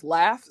 Phil, will just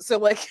laugh. So,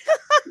 like,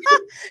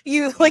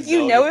 you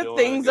know if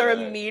things are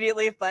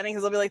immediately funny,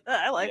 because they'll be like,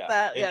 I like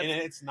that. And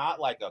it's not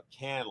like a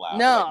canned laugh.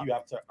 No. Like, you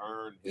have to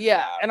earn his Yeah,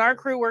 laugh. and our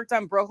crew worked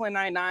on Brooklyn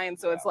Nine-Nine,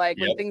 so it's like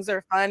when things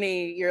are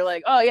funny, you're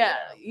like, oh, yeah,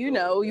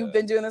 you've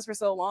been doing this for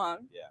so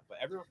long. Yeah, but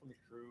everyone from the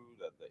crew,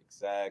 the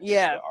execs,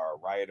 our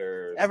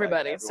writers,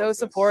 everybody, so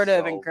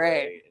supportive and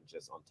great. And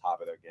just on top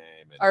of their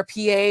game. And our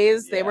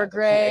PAs, they were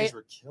great. PAs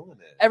were killing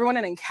it. Everyone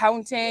in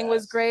accounting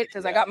was great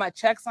because I got my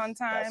checks on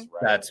time.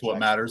 That's what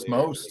matters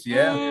most.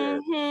 Yeah.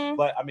 Mm-hmm.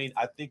 But I mean,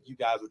 I think you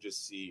guys will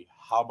just see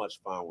how much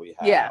fun we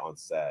had on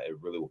set.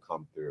 It really will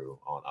come through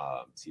on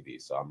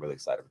TV. So I'm really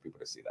excited for people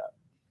to see that.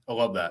 I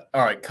love that.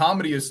 All right.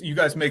 Comedy is, you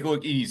guys make it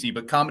look easy,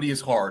 but comedy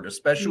is hard,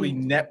 especially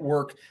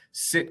network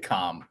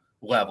sitcom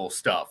level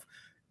stuff.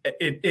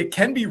 It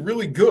can be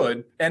really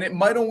good, and it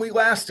might only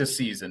last a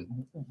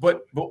season.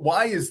 But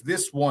why is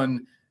this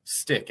one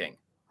sticking?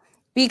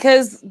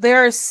 Because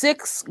there are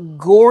 6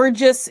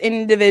 gorgeous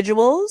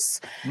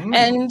individuals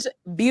and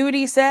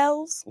beauty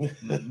sells.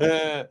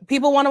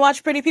 People want to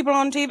watch pretty people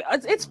on TV.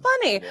 It's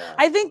funny. Yeah.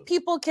 I think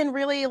people can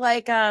really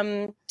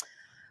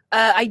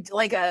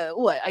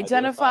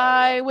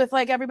identify with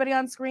like everybody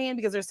on screen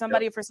because there's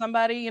somebody for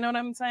somebody. You know what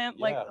I'm saying?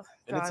 Yeah. Like,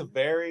 and it's a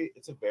very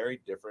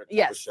different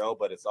type of show,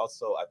 but it's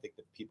also, I think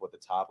the people at the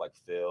top, like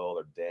Phil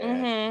or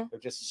Dan, they're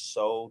just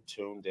so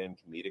tuned in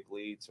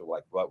comedically to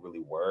like what really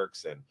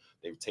works, and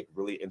they take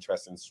really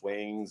interesting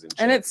swings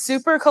and it's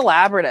super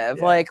collaborative.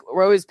 Yeah. Like,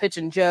 we're always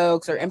pitching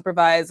jokes or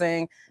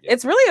improvising. Yeah.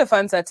 It's really a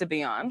fun set to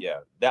be on. Yeah,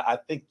 I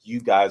think you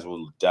guys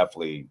will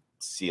definitely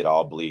see it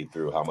all bleed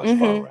through how much fun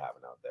we're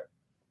having out there.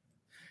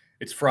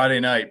 It's Friday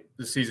night,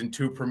 the season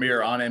 2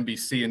 premiere on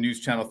NBC and News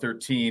Channel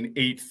 13,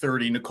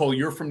 8:30. Nicole,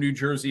 you're from New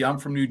Jersey. I'm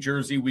from New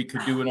Jersey. We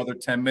could do another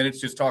 10 minutes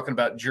just talking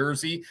about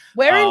Jersey.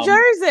 Where in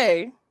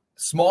Jersey?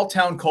 Small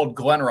town called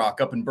Glen Rock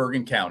up in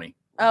Bergen County.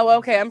 Oh,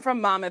 okay. I'm from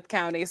Monmouth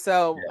County,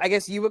 so I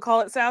guess you would call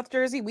it South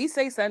Jersey. We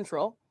say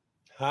Central.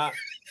 I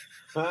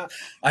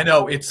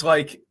know. It's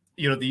like,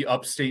 you know, the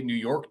upstate New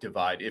York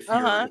divide. If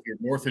you're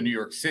north of New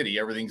York City,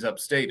 everything's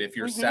upstate. If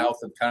you're south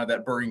of kind of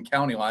that Bergen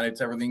County line,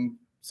 it's everything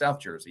South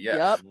Jersey. Yeah.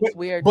 Yep, it's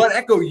weird. But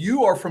Echo,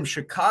 you are from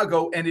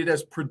Chicago, and it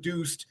has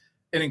produced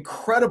an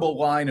incredible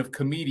line of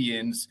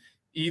comedians.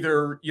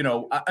 Either, you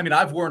know, I mean,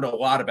 I've learned a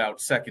lot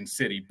about Second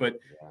City, but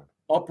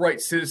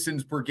Upright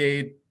Citizens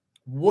Brigade,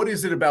 what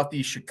is it about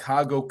the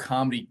Chicago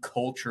comedy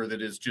culture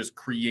that has just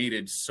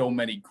created so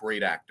many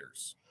great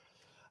actors?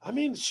 I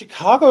mean,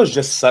 Chicago is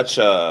just such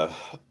a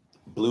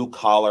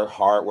blue-collar,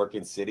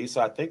 hard-working city.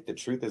 So I think the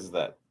truth is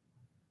that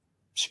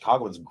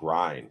Chicagoans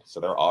grind. So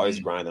they're always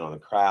grinding on the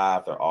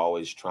craft. They're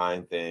always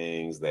trying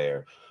things.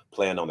 They're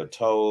playing on their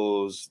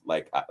toes.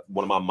 Like,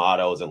 one of my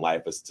mottos in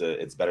life is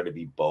it's better to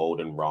be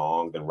bold and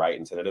wrong than right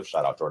and tentative.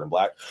 Shout out Jordan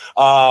Black.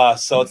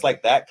 So it's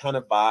like that kind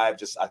of vibe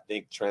just, I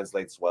think,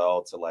 translates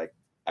well to like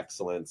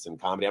excellence in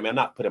comedy. I mean, I'm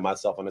not putting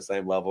myself on the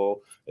same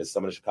level as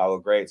some of the Chicago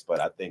greats, but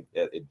I think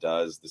it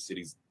does. The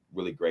city's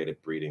really great at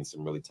breeding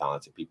some really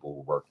talented people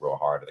who work real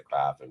hard at the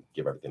craft and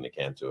give everything they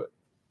can to it.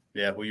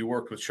 Yeah, well, you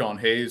worked with Sean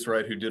Hayes,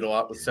 right, who did a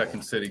lot with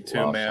Second City too,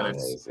 Love man.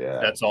 Hayes,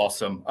 that's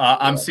awesome.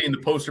 I'm seeing the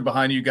poster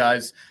behind you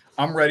guys.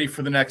 I'm ready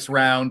for the next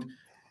round.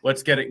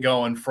 let's get it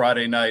going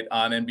Friday night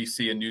on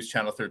NBC and News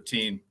Channel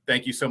 13.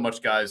 Thank you so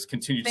much, guys.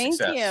 Continued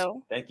success. Thank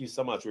you. Thank you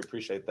so much. We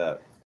appreciate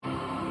that.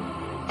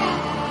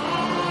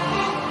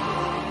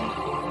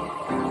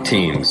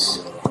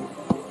 Teams,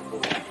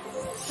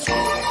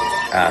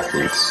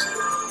 athletes,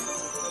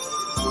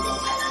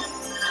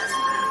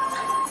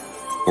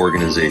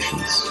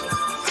 organizations.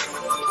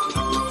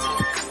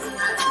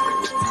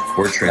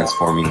 We're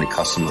transforming the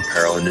custom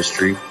apparel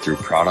industry through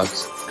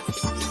product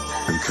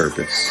and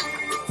purpose.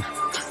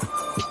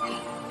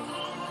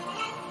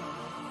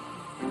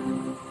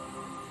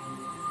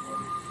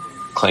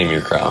 Claim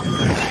your crown.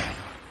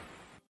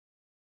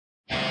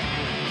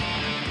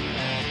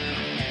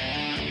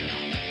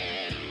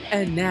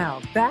 And now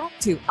back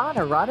to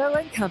Honorado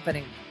and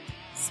Company,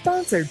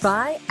 sponsored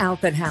by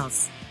Alpen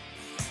House.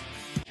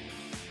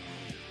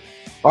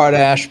 All right,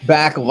 Ash,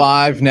 back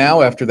live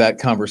now after that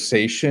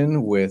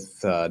conversation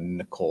with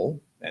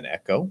Nicole and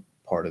Echo,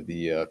 part of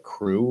the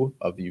crew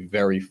of the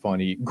very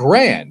funny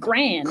Grand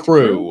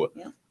crew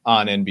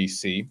on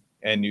NBC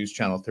and News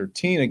Channel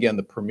 13. Again,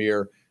 the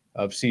premiere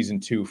of season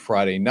 2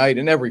 Friday night,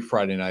 and every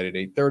Friday night at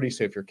 8:30.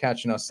 So if you're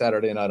catching us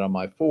Saturday night on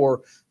My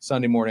 4,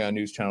 Sunday morning on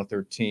News Channel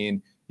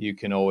 13, you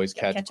can always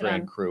catch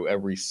Grand Crew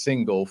every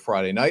single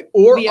Friday night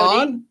or VOD.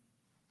 on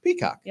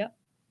Peacock. Yep.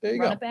 There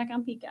you Run go. it back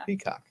on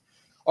Peacock.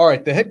 All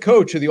right. The head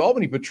coach of the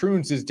Albany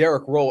Patroons is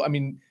Derrick Rowland. I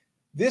mean,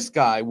 this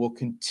guy will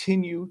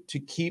continue to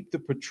keep the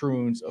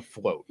Patroons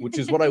afloat, which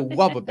is what I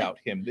love about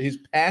him. His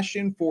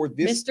passion for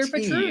this Mr.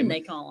 team Patroon,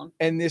 they call him.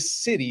 and this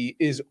city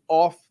is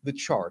off the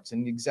charts.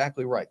 And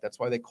exactly right. That's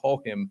why they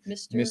call him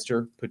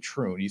Mr.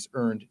 Patroon. He's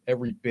earned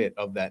every bit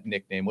of that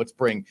nickname. Let's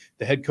bring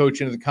the head coach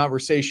into the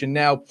conversation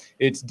now.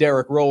 It's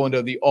Derrick Rowland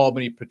of the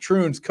Albany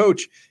Patroons.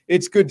 Coach,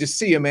 it's good to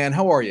see you, man.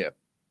 How are you?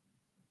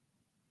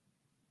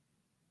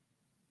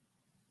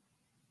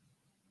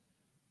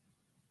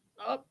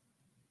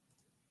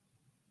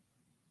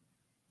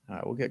 All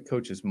right, we'll get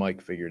Coach's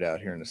mic figured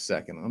out here in a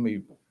second.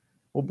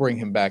 We'll bring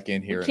him back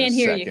in here. Can't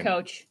hear you,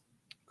 Coach.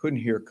 Couldn't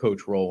hear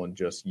Coach Rowland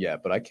just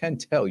yet, but I can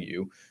tell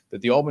you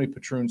that the Albany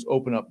Patroons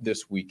open up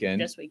this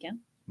weekend.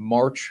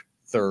 March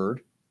 3rd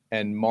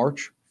and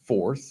March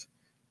 4th,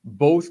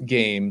 both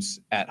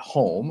games at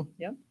home.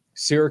 Yep.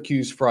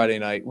 Syracuse Friday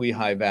night,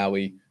 Lehigh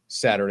Valley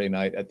Saturday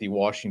night at the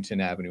Washington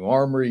Avenue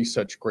Armory.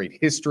 Such great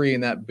history in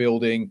that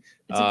building.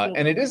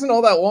 And it isn't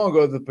all that long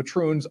ago the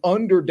Patroons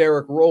under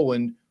Derrick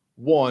Rowland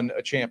won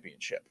a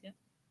championship. Yeah.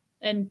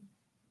 And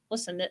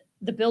listen,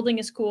 the building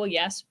is cool,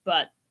 yes,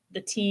 but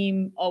the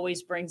team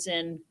always brings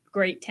in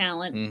great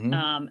talent.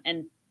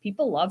 And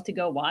people love to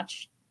go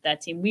watch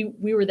that team.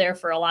 We were there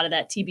for a lot of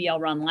that TBL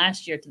run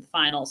last year to the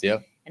finals. Yeah.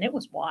 And it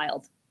was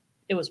wild.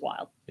 It was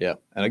wild. Yeah.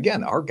 And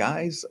again, our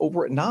guys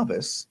over at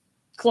Novice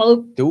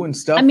doing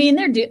stuff. I mean,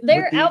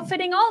 they're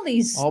outfitting all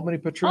these Albany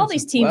Patroons. All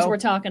these teams we're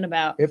talking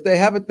about. If they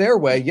have it their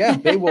way, yeah,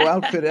 they will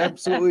outfit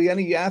absolutely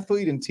any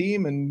athlete and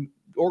team and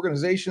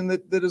organization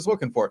that is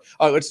looking for it.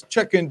 All right, let's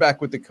check in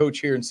back with the coach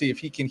here and see if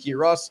he can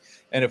hear us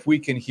and if we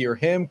can hear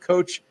him.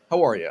 Coach,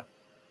 how are you?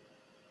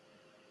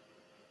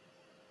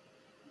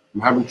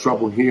 I'm having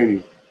trouble hearing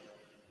you.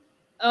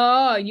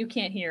 Oh, you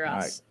can't hear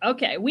us. Right.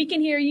 Okay, we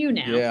can hear you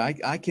now. Yeah,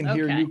 I can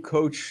hear you,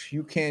 Coach.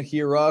 You can't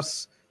hear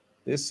us.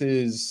 This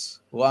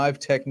is live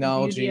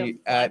technology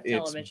at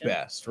its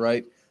best,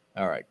 right?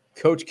 All right,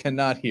 Coach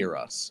cannot hear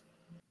us.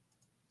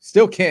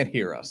 Still can't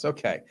hear us.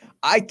 Okay.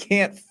 I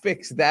can't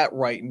fix that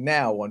right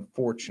now,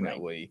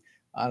 unfortunately.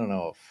 Right. I don't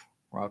know if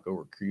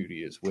Rocco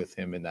Ricciuti is with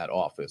him in that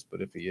office,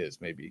 but if he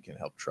is, maybe he can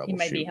help troubleshoot he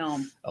might be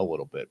home a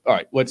little bit. All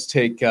right. Let's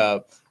take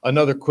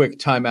another quick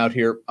timeout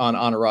here on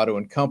Honorado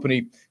and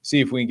Company. See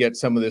if we can get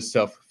some of this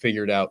stuff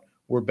figured out.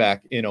 We're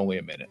back in only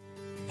a minute.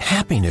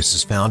 Happiness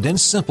is found in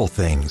simple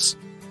things.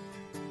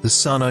 The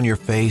sun on your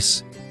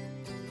face,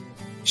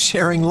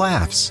 sharing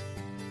laughs,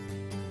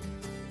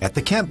 at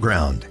the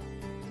campground,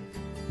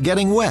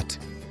 getting wet,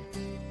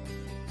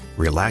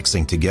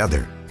 relaxing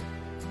together,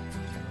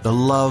 the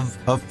love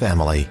of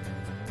family.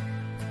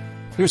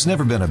 There's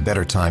never been a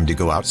better time to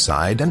go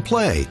outside and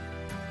play.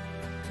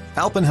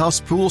 Alpen House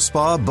Pool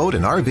Spa Boat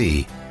and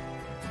RV,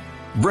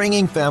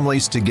 bringing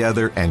families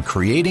together and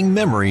creating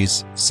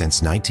memories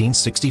since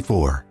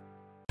 1964.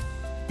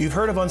 You've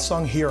heard of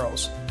unsung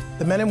heroes.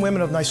 The men and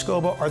women of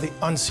Naiskoba are the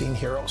unseen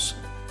heroes.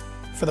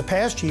 For the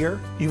past year,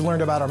 you've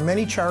learned about our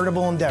many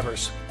charitable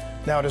endeavors.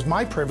 Now it is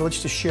my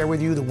privilege to share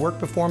with you the work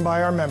performed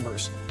by our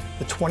members,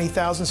 the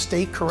 20,000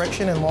 state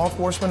correction and law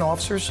enforcement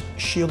officers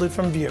shielded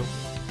from view.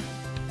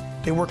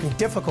 They work in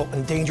difficult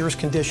and dangerous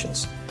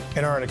conditions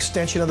and are an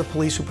extension of the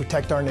police who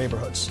protect our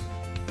neighborhoods.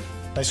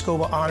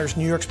 Naiskoba honors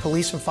New York's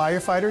police and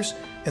firefighters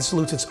and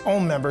salutes its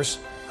own members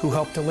who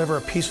help deliver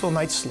a peaceful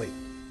night's sleep.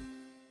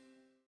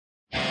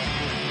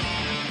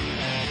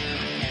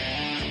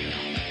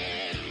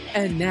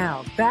 And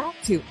now back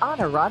to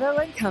Honorado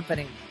and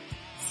Company,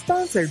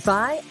 sponsored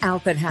by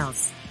Alpen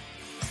House.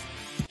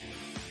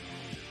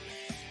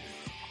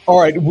 All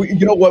right.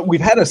 You know what?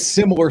 We've had a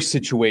similar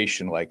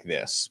situation like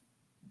this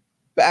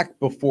back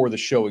before the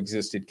show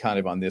existed kind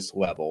of on this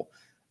level.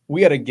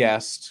 We had a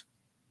guest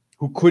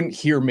who couldn't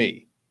hear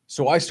me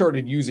So I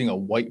started using a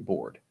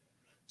whiteboard.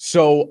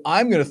 So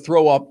I'm going to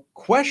throw up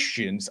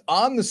questions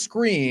on the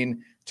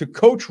screen to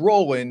Coach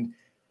Rowland.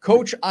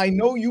 Coach, I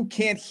know you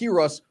can't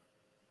hear us.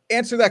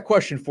 Answer that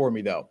question for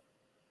me, though.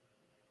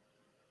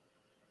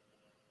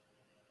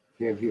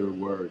 Can't hear a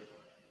word.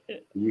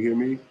 Can you hear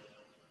me?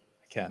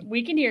 I can.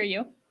 We can hear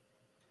you.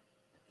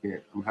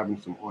 Can't. I'm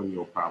having some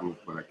audio problems,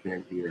 but I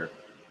can't hear.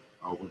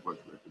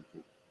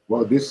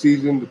 Well, this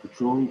season, the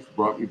Patroons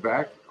brought me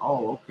back.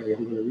 Oh, okay.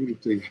 I'm going to read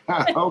it to you.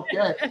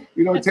 Okay.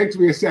 It takes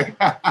me a second.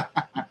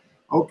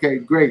 Okay,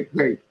 great.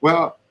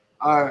 Well,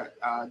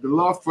 the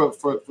love for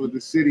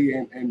the city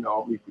and the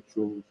Albany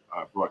Patroons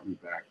brought me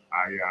back.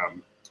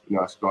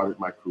 I started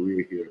my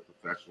career here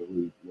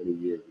professionally many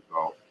years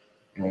ago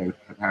and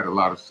have had a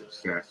lot of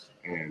success.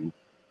 And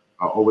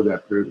over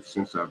that period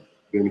since I've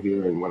been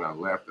here and when I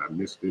left, I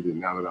missed it.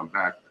 And now that I'm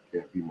back, I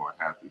can't be more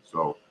happy.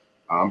 So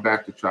I'm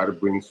back to try to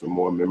bring some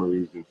more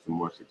memories and some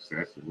more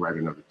success and write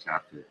another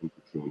chapter in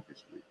Patroon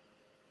history.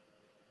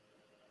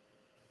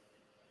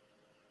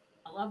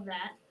 I love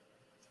that.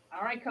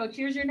 All right, Coach,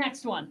 here's your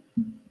next one.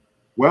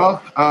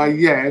 Well,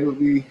 yeah, it'll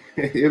be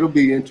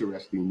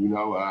interesting. He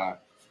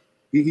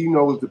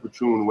knows the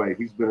Patroon way.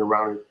 He's been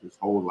around it his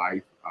whole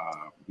life.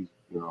 We've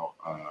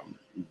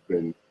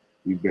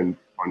been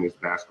on this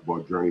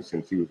basketball journey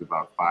since he was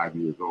about 5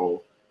 years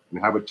old, and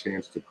have a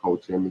chance to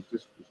coach him.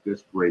 It's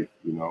just great.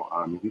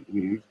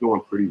 He's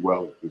doing pretty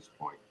well at this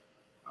point.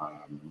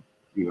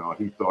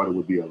 He thought it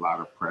would be a lot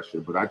of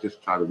pressure, but I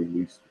just try to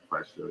release the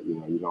pressure.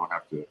 You don't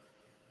have to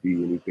be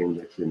anything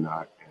that you're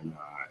not, and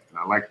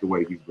I like the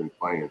way he's been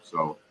playing.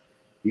 So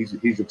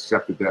he's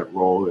accepted that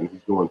role, and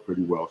he's doing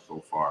pretty well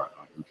so far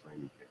in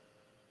training camp.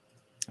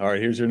 All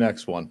right, here's your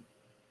next one.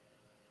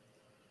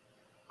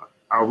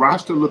 Our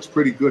roster looks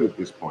pretty good at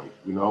this point.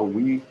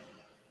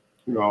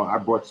 I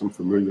brought some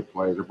familiar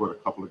players. I brought a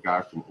couple of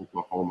guys from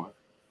Oklahoma,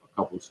 a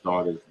couple of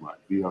starters, like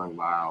Dion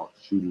Lau,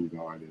 shooting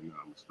guard, and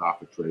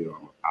Mustafa Trader.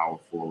 I'm a power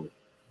forward.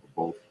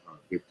 Both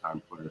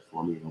big-time players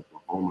for me in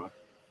Oklahoma.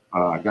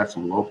 I got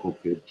some local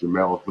kids,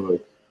 Jamel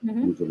Hood,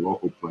 who's a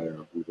local player,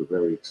 who's a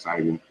very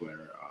exciting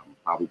player.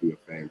 Probably be a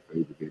fan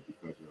favorite here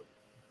because of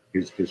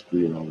his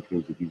history and all the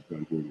things that he's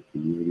done here in the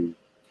community.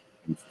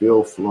 And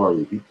Phil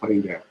Flory, he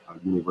played at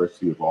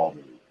University of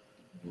Albany.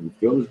 And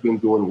Phil has been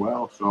doing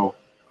well. So,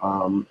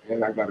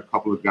 and I got a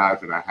couple of guys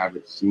that I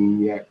haven't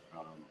seen yet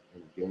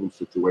in a game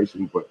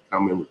situation, but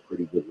come in with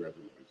pretty good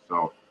resumes.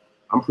 So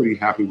I'm pretty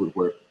happy with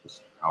where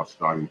our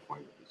starting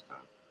point at this time.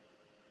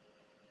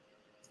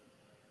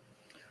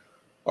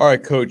 All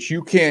right, Coach,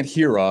 you can't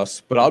hear us,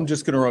 but I'm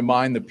just going to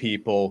remind the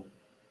people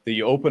that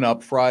you open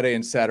up Friday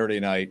and Saturday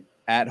night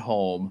at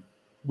home.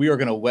 We are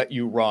going to let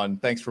you run.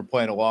 Thanks for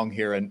playing along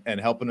here and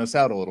helping us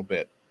out a little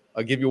bit.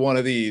 I'll give you one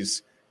of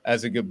these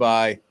as a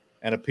goodbye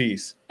and a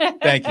peace.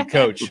 Thank you,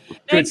 Coach. Good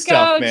Thanks,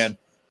 stuff, Coach. man.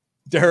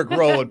 Derrick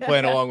Rowland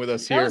playing along with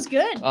us That here was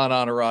good. on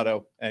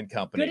Honorado and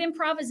Company. Good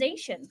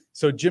improvisation.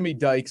 So Jimmy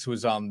Dykes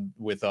was on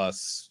with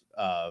us,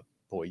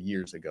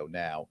 years ago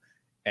now,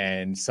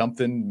 and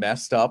something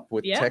messed up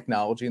with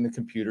technology and the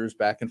computers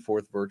back and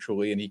forth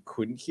virtually, and he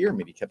couldn't hear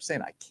me. He kept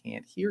saying, "I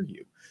can't hear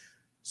you."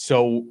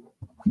 So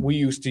we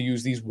used to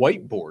use these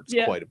whiteboards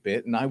quite a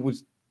bit, and I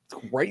was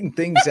writing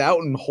things out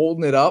and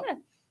holding it up,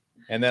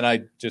 and then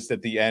I just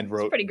at the end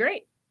wrote, Pretty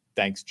great.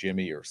 "Thanks,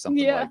 Jimmy," or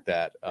something like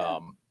that.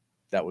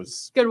 That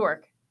was good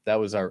work. That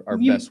was our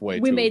best way.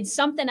 We made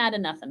something out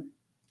of nothing.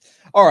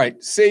 All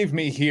right, save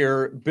me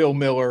here, Bill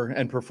Miller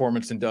and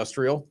Performance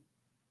Industrial.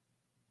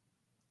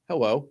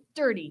 Hello.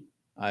 Dirty.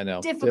 I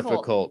know.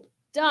 Difficult.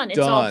 Done. It's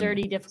all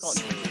dirty,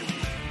 difficult.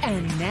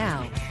 And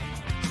now,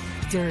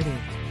 dirty,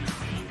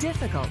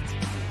 difficult,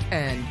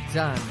 and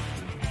done.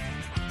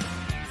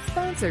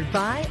 Sponsored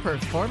by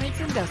Performance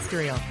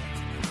Industrial.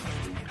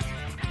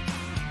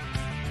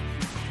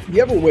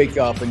 You ever wake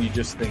up and you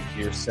just think to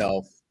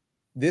yourself,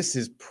 this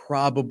is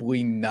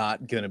probably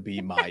not going to be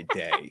my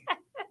day?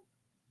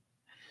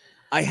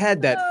 I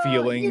had that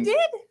feeling. You did?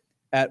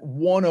 At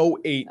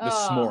 1:08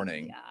 this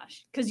morning.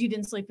 Gosh, because you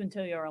didn't sleep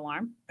until your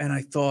alarm. And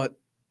I thought,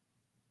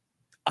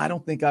 I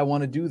don't think I want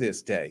to do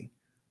this day.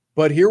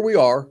 But here we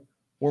are.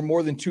 We're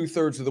more than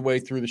 2/3 of the way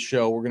through the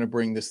show. We're going to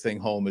bring this thing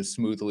home as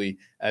smoothly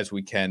as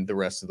we can the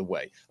rest of the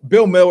way.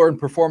 Bill Miller and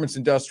Performance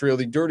Industrial,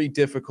 the Dirty,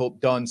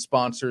 Difficult, Done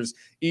sponsors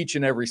each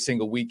and every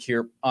single week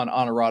here on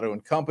Honorado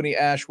and Company.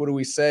 Ash, what do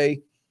we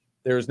say?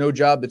 There is no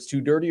job that's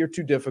too dirty or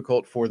too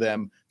difficult for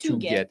them to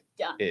get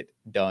it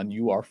done.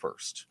 You are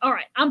first. All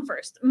right, I'm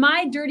first.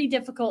 My dirty,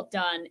 difficult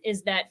done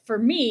is that for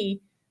me,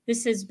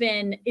 it's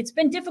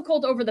been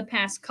difficult over the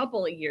past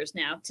couple of years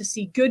now to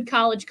see good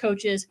college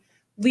coaches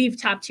leave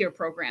top tier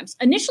programs.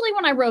 Initially,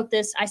 when I wrote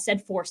this, I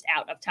said forced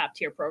out of top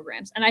tier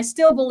programs. And I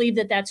still believe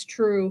that that's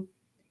true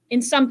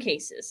in some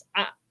cases.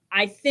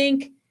 I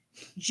think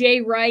Jay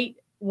Wright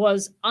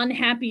was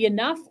unhappy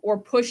enough or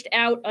pushed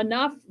out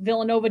enough.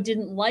 Villanova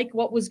didn't like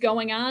what was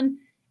going on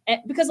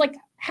because, like,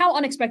 how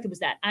unexpected was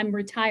that? I'm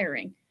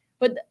retiring,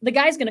 but the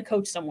guy's going to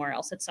coach somewhere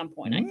else at some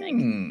point, I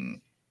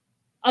think.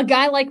 A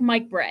guy like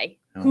Mike Bray,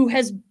 who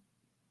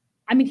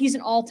he's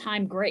an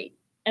all-time great.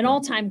 an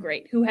all-time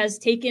great who has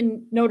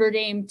taken Notre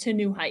Dame to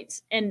new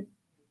heights. And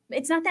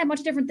it's not that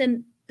much different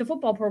than the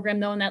football program,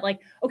 though, in that, like,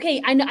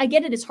 okay, I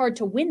get it. It's hard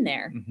to win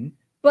there,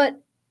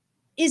 but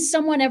is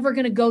someone ever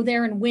going to go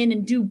there and win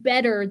and do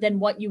better than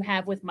what you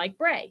have with Mike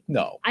Bray?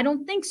 No. I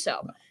don't think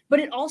so. No.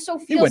 But it also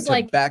He went feels to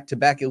like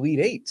back-to-back Elite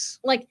Eights.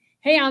 Like,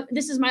 hey,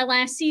 this is my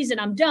last season.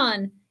 I'm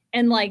done.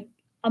 And like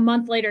a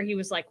month later, he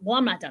was like, well,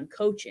 I'm not done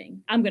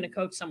coaching. I'm going to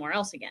coach somewhere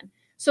else again.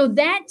 So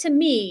that to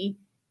me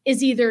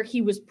is either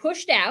he was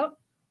pushed out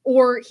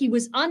or he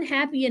was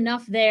unhappy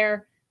enough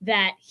there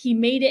that he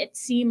made it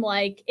seem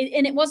like,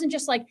 and it wasn't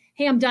just like,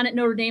 hey, I'm done at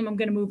Notre Dame. I'm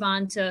going to move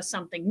on to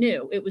something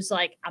new. It was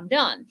like, I'm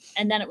done.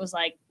 And then it was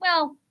like,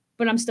 well,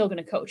 but I'm still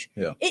going to coach.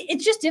 Yeah.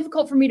 It's just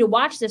difficult for me to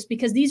watch this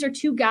because these are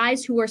two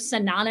guys who are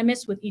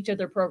synonymous with each of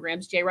their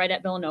programs, Jay Wright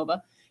at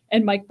Villanova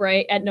and Mike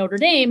Bray at Notre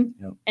Dame.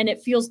 Yep. And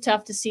it feels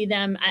tough to see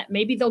them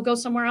maybe they'll go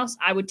somewhere else.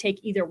 I would take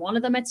either one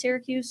of them at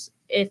Syracuse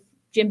if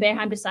Jim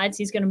Boeheim decides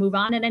he's going to move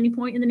on at any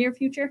point in the near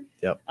future.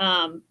 Yep.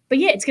 But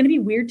yeah, it's going to be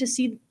weird to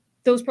see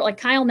those, like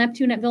Kyle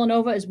Neptune at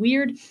Villanova is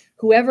weird.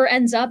 Whoever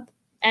ends up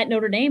at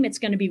Notre Dame, it's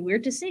going to be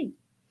weird to see.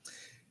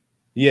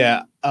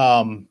 Yeah.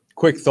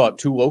 Quick thought,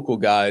 2 local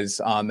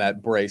guys on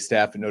that Bray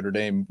staff at Notre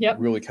Dame. Yep.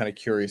 Really kind of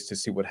curious to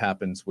see what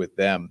happens with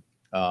them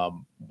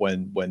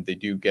when they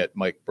do get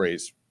Mike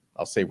Bray's,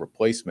 I'll say,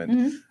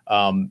 replacement.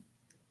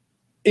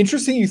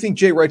 Interesting. You think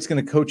Jay Wright's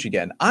going to coach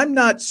again? I'm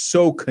not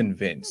so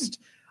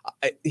convinced.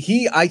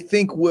 I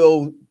think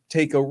will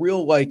take a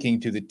real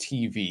liking to the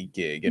TV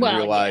gig and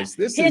realize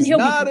this is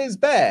not as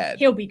bad.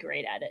 He'll be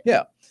great at it.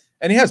 Yeah.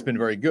 And he has been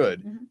very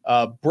good.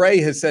 Bray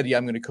has said, yeah,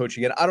 I'm going to coach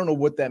again. I don't know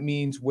what that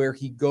means, where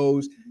he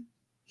goes.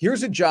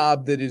 Here's a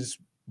job that is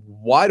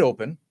wide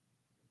open.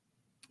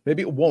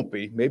 Maybe it won't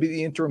be. Maybe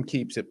the interim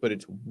keeps it, but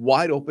it's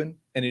wide open,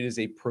 and it is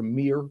a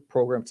premier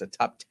program. It's a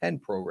top 10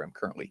 program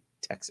currently,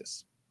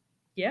 Texas.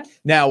 Yeah.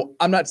 Now,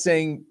 I'm not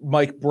saying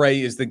Mike Bray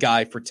is the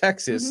guy for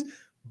Texas,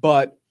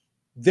 but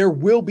there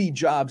will be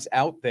jobs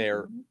out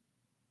there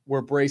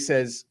where Bray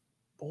says,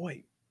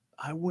 boy,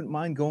 I wouldn't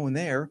mind going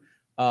there.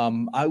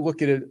 I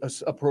look at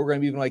a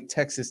program even like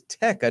Texas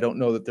Tech. I don't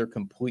know that they're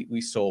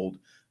completely sold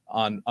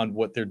on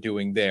what they're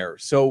doing there.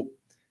 So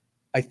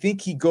I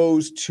think he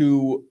goes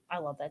to... I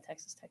love that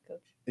Texas Tech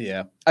coach.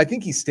 Yeah. I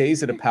think he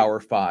stays at a Power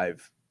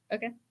 5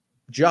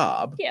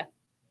 job. Yeah.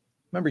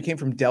 Remember, he came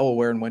from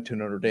Delaware and went to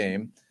Notre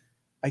Dame.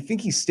 I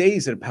think he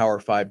stays at a Power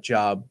 5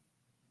 job.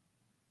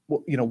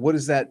 Well, what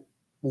does that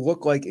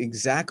look like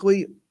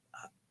exactly?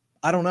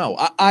 I don't know.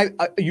 I'm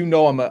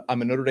a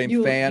Notre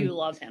Dame fan. You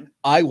love him.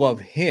 I love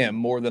him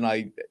more than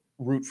I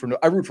root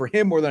for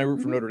him more than I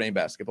root for Notre Dame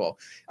basketball.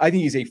 I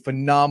think he's a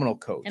phenomenal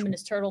coach. Him and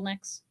his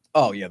turtlenecks.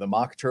 Oh yeah, the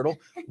mock turtle.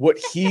 What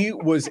he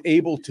was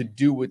able to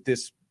do with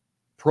this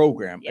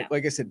program,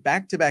 like I said,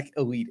 back-to-back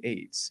Elite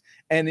Eights,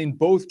 and in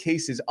both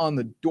cases on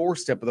the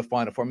doorstep of the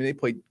Final Four. I mean, they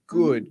played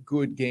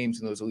good games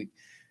in those elite.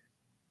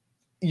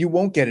 You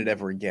won't get it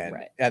ever again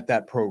at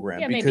that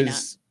program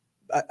because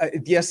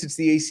yes, it's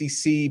the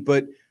ACC,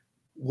 but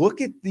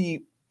look at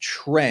the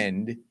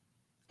trend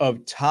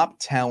of top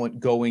talent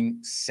going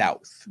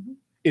south.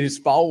 It is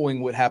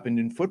following what happened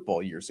in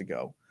football years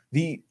ago.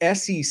 The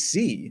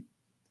SEC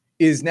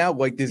is now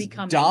like this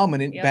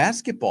dominant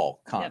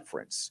basketball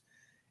conference.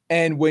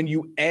 And when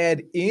you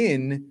add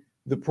in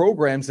the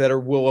programs that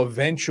will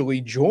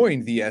eventually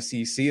join the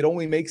SEC, it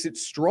only makes it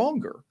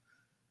stronger.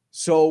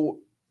 So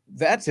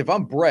if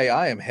I'm Bray,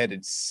 I am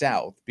headed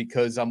south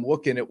because I'm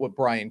looking at what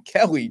Brian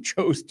Kelly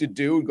chose to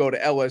do and go to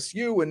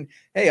LSU. And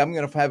hey, I'm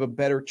going to have a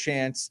better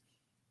chance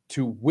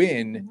to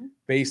win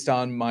based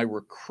on my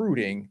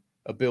recruiting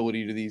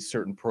ability to these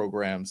certain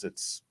programs.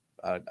 It's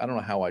I don't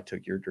know how I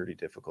took your dirty,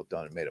 difficult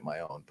done and made it my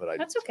own, but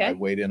That's okay. I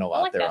weighed in a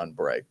lot there on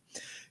Bray.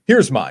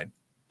 Here's mine.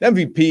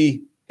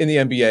 MVP in the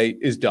NBA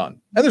is done.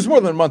 And there's more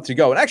than a month to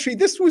go. And actually,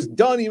 this was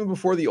done even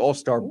before the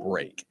All-Star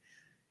break.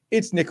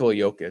 It's Nikola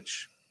Jokic.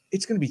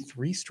 It's going to be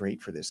 3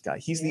 straight for this guy.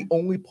 He's the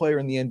only player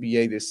in the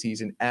NBA this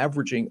season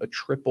averaging a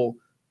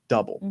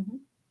triple-double.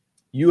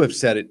 You have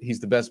said it. He's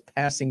the best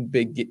passing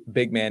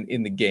big man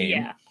in the game.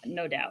 Yeah,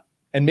 no doubt.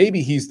 And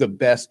maybe he's the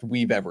best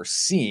we've ever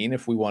seen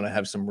if we want to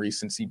have some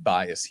recency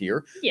bias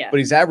here. Yeah. But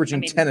he's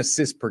averaging 10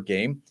 assists per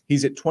game.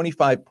 He's at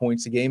 25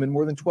 points a game and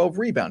more than 12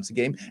 rebounds a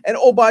game. And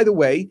oh, by the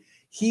way,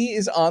 he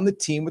is on the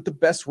team with the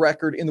best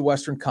record in the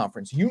Western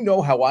Conference. You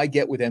know how I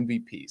get with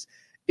MVPs.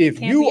 If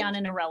Can't be on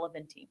an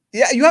irrelevant team.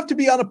 Yeah, you have to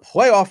be on a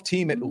playoff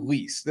team at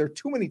least. There are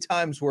too many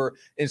times where,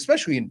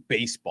 especially in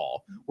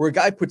baseball, where a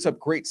guy puts up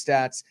great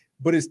stats,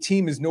 but his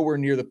team is nowhere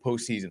near the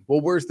postseason. Well,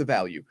 where's the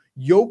value?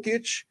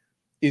 Jokic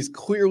is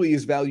clearly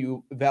as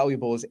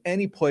valuable as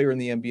any player in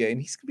the NBA, and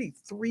he's going to be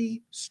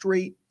 3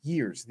 straight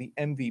years the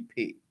MVP.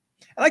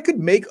 And I could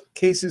make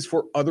cases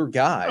for other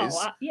guys.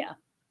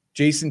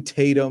 Jason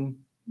Tatum,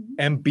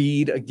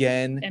 Embiid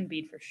again.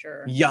 Embiid for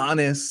sure.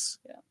 Giannis.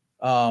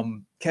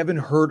 Kevin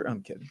Herter.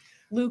 I'm kidding.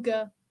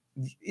 Luka.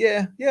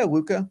 Yeah,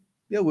 Luka.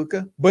 Yeah,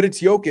 Luka. But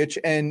it's Jokic,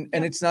 and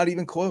it's not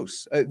even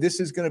close. This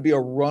is going to be a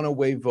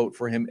runaway vote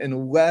for him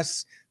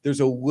unless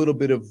there's a little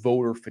bit of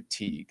voter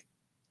fatigue.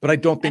 But I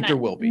don't think there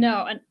will be.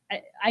 No,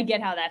 I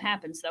get how that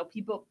happens though.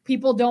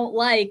 People don't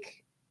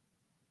like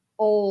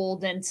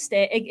old and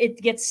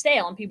it gets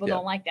stale, and people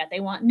don't like that. They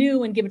want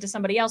new and give it to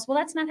somebody else. Well,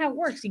 that's not how it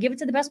works. You give it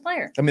to the best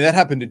player. I mean, that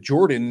happened to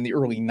Jordan in the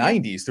early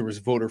 90s. There was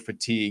voter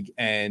fatigue,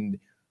 and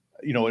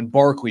and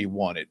Barkley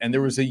won it. And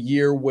there was a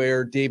year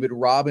where David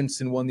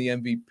Robinson won the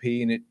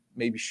MVP, and it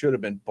maybe should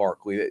have been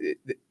Barkley.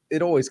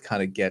 It always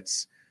kind of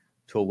gets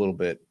to a little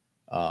bit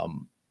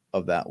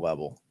of that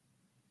level.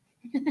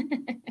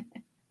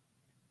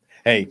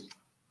 Hey,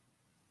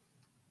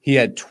 he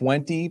had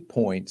 20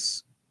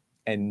 points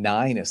and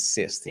 9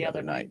 assists the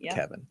other night,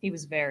 Kevin. He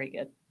was very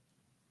good.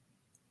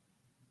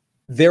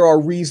 There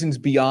are reasons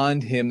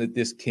beyond him that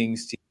this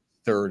Kings team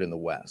is third in the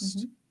West.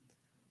 Mm-hmm.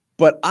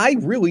 But I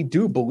really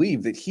do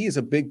believe that he is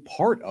a big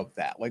part of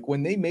that. Like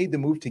when they made the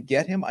move to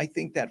get him, I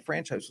think that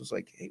franchise was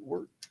like, hey,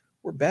 we're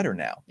better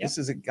now. Yep. This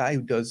is a guy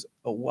who does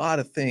a lot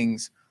of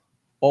things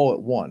all at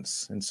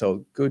once. And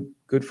so good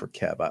for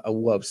Kev. I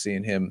love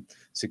seeing him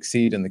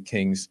succeed and the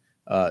Kings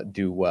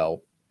do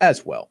well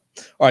as well.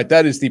 All right,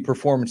 that is the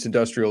Performance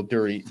Industrial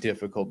Dirty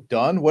Difficult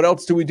done. What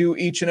else do we do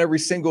each and every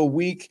single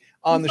week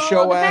on the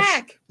show,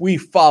 Ash? We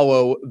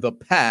follow the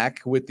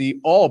pack with the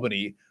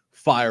Albany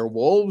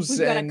FireWolves. We've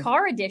got a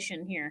car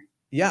edition here.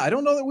 Yeah, I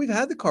don't know that we've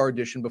had the car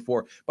edition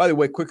before. By the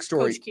way, quick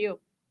story. Coach Q.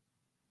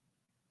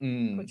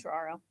 Coach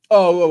Raro.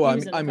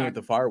 I mean with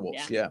the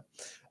FireWolves, yeah.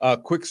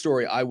 Quick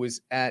story. I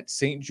was at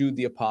St. Jude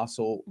the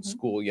Apostle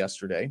School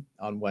yesterday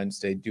on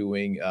Wednesday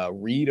doing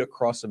Read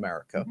Across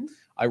America.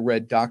 I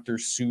read Dr.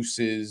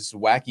 Seuss's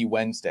Wacky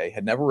Wednesday.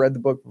 Had never read the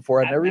book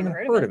before. I'd never even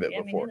heard of it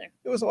before.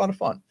 It was a lot of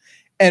fun.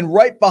 And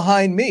right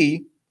behind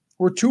me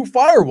were 2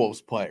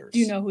 FireWolves players. Do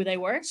you know who they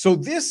were? So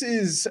this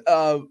is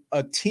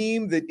a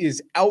team that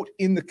is out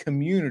in the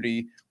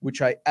community,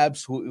 which I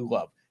absolutely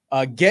love.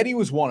 Getty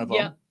was one of them.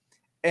 Yeah.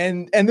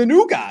 And the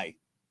new guy,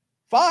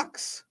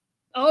 Fox.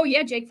 Oh,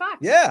 yeah, Jake Fox.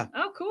 Yeah.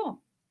 Oh,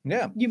 cool.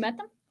 Yeah. You met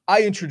them?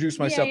 I introduced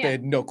myself. Yeah. They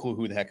had no clue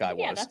who the heck I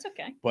was. Yeah, that's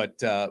okay. But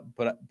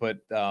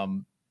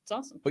it's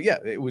awesome. But yeah,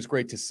 it was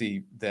great to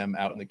see them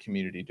out in the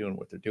community doing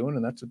what they're doing,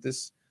 and that's what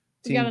this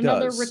team does. We got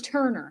another does.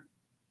 returner.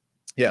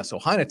 Yeah, so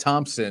Hiana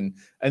Thompson,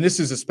 and this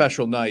is a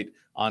special night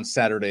on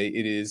Saturday.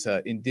 It is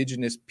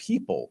Indigenous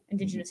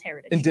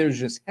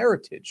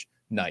Heritage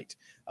Night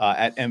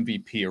at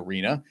MVP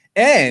Arena,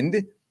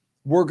 and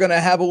we're gonna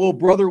have a little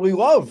brotherly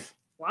love.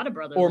 A lot of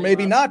brotherly or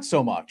maybe love. not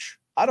so much.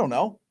 I don't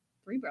know.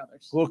 3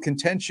 brothers. A little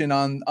contention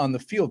on the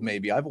field,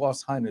 maybe. I've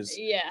lost Hina's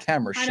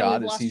camera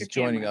shot as he's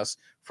joining us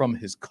from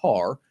his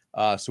car.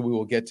 So we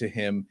will get to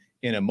him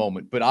in a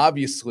moment. But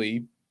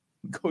obviously,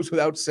 it goes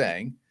without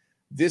saying,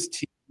 this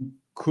team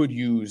could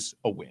use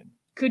a win.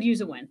 Could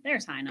use a win.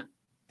 There's Hina.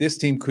 This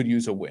team could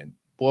use a win.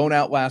 Blown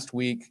out last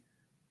week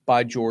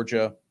by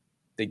Georgia.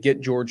 They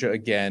get Georgia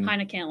again.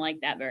 Hina can't like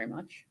that very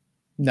much.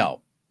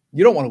 No.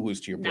 You don't want to lose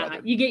to your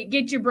brother. You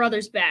get your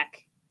brothers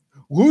back.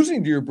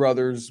 Losing to your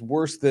brother's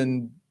worse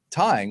than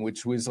tying,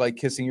 which was like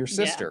kissing your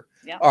sister.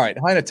 Yeah. All right,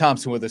 Hiana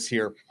Thompson with us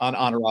here on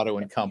Honorado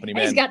and Company.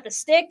 Man, he's got the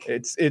stick.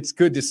 It's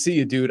good to see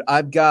you, dude.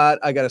 I got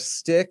a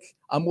stick.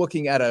 I'm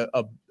looking at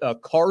a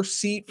car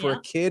seat for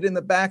a kid in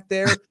the back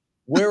there.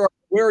 Where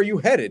are you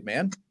headed,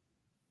 man?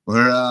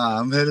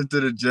 I'm headed to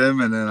the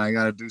gym, and then I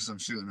got to do some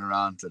shooting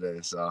around today.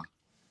 So,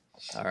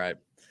 all right.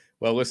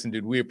 Well, listen,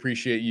 dude, we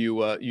appreciate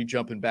you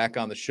jumping back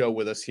on the show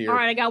with us here. All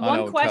right, I got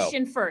one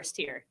question first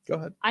here. Go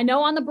ahead. I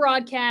know on the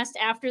broadcast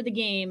after the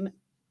game,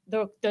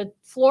 the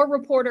floor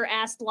reporter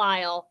asked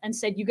Lyle and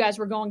said you guys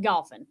were going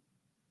golfing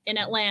in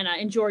Atlanta,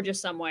 in Georgia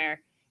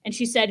somewhere. And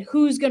she said,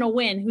 who's going to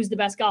win? Who's the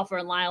best golfer?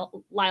 And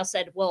Lyle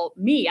said, well,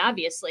 me,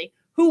 obviously.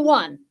 Who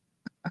won?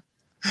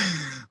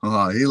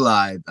 Oh, he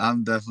lied.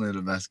 I'm definitely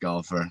the best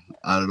golfer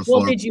out of the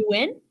four. Well, did you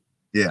win?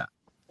 Yeah.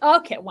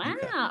 Okay. Wow.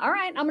 Okay. All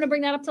right. I'm going to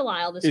bring that up to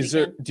Lyle this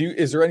weekend.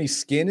 Is there any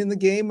skin in the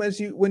game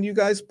when you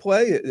guys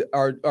play?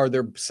 Are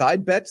there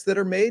side bets that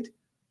are made?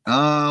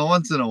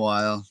 Once in a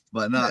while,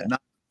 but not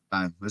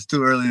time. It's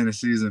too early in the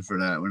season for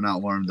that. We're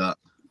not warmed up.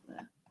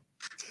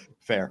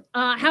 Fair.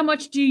 How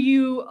much do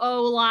you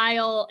owe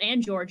Lyle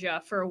and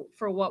Georgia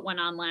for what went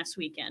on last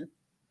weekend?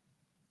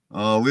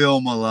 Oh, we owe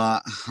them a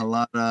lot.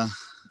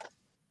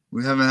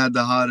 We haven't had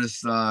the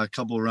hottest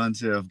couple runs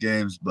here of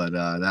games, but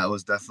that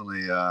was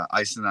definitely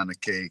icing on the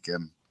cake,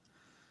 and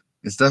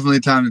it's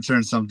definitely time to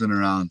turn something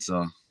around.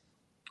 So,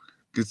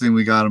 good thing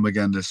we got them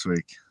again this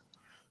week.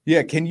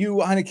 Yeah, can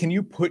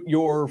you put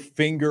your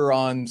finger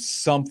on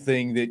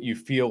something that you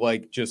feel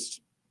like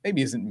just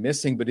maybe isn't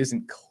missing, but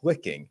isn't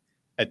clicking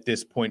at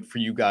this point for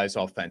you guys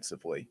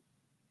offensively?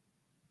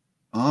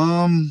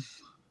 I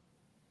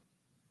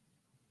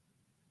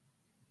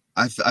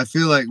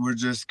feel like we're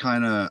just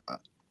kind of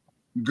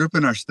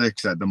gripping our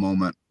sticks at the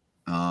moment.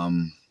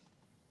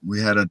 We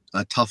had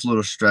a tough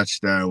little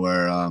stretch there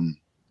where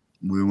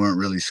we weren't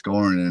really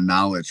scoring, and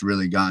now it's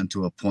really gotten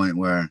to a point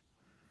where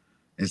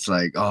it's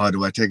like, oh,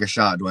 do I take a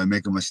shot? Do I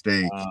make a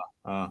mistake?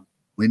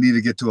 We need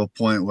to get to a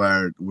point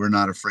where we're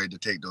not afraid to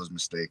take those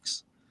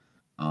mistakes.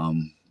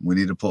 We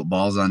need to put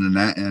balls on the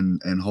net,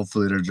 and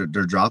hopefully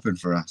they're dropping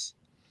for us.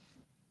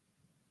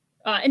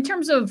 In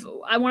terms of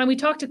when we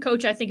talked to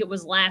Coach, I think it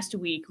was last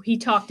week, he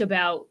talked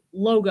about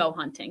logo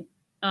hunting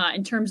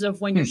in terms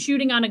of when you're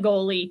shooting on a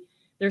goalie,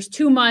 there's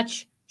too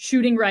much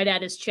shooting right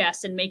at his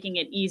chest and making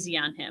it easy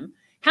on him.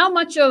 How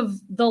much of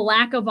the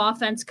lack of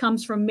offense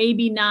comes from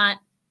maybe not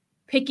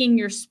picking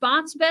your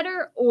spots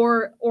better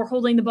or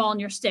holding the ball in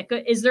your stick?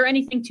 Is there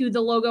anything to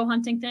the logo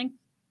hunting thing?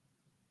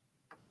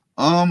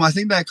 I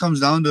think that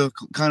comes down to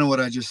kind of what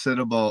I just said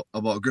about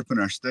gripping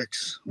our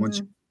sticks. Once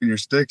you're gripping your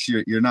sticks,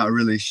 you're not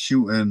really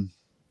shooting.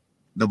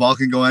 The ball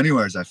can go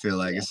anywhere, I feel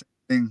like. It's the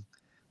thing.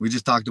 We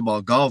just talked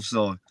about golf,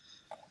 so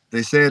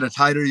they say the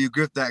tighter you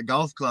grip that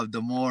golf club, the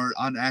more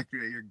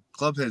inaccurate your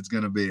club head's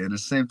going to be. And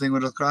it's the same thing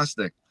with a lacrosse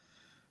stick.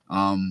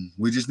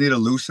 We just need to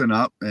loosen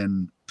up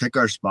and pick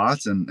our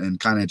spots and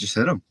kind of just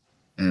hit them.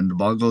 And the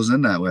ball goes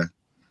in that way.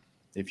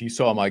 If you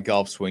saw my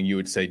golf swing, you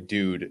would say,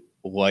 dude,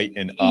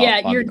 lighten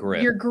up on the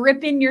grip. You're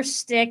gripping your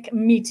stick.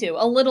 Me too.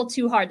 A little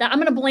too hard. I'm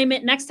going to blame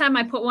it. Next time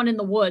I put one in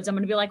the woods, I'm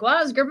going to be like, well,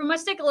 I was gripping my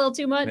stick a little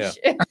too much.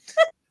 Yeah.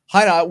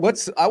 Hiana,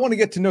 I want to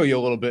get to know you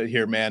a little bit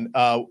here, man.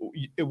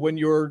 When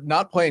you're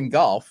not playing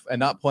golf and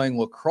not playing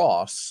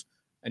lacrosse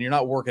and you're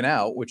not working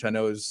out, which I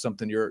know is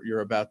something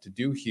you're about to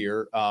do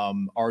here,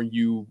 are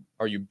you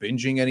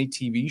binging any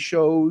TV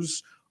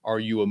shows? Are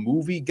you a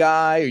movie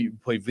guy? Or you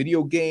play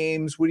video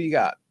games? What do you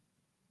got?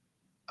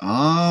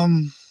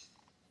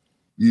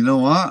 You know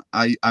what?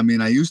 I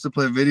mean, I used to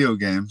play video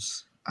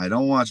games. I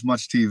don't watch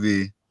much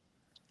TV.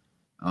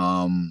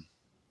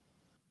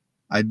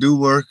 I do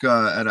work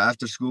at an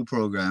after-school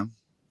program.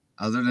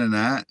 Other than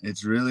that,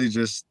 it's really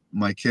just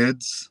my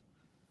kids,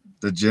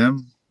 the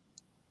gym.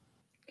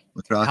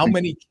 How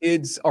many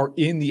kids are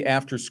in the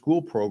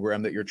after-school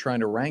program that you're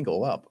trying to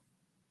wrangle up?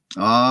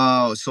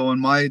 So in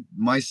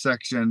my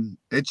section,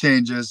 it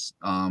changes.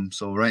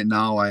 So right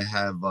now I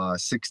have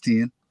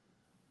 16.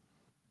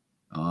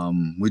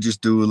 We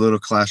just do a little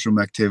classroom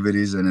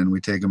activities and then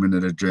we take them into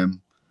the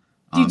gym.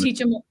 Do you teach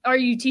them? Are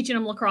you teaching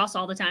them lacrosse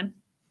all the time?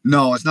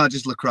 No, it's not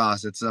just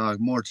lacrosse. It's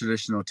more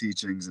traditional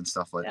teachings and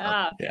stuff like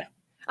that. Yeah.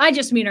 I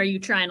just mean, are you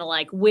trying to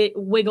like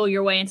wiggle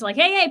your way into like,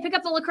 hey, pick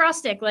up the lacrosse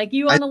stick? Like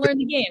you want to learn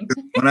the game.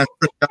 When I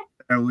first got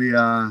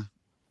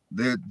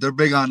there, they're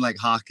big on like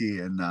hockey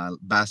and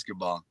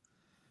basketball.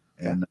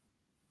 And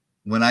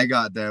when I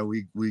got there,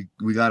 we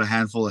got a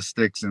handful of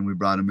sticks and we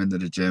brought them into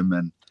the gym.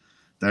 And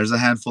there's a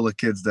handful of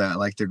kids that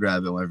like to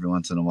grab it every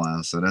once in a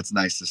while. So that's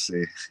nice to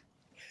see.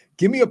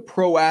 Give me a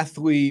pro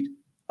athlete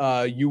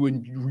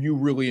you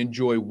really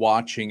enjoy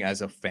watching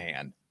as a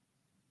fan.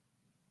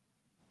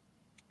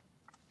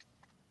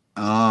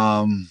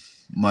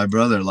 My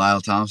brother,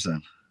 Lyle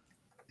Thompson.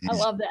 I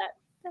love that.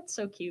 That's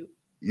so cute.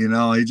 You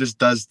know, he just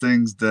does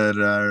things that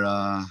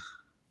are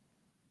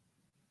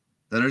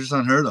just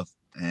unheard of.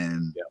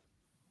 And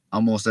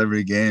almost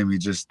every game, he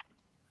just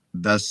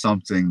does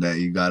something that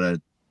you got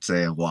to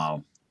say,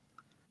 wow.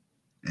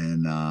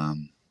 And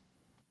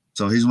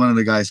so he's one of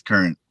the guys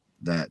current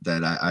that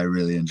I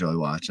really enjoy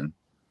watching.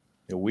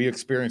 Yeah, we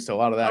experienced a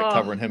lot of that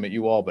covering him at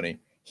Albany.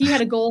 He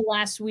had a goal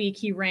last week.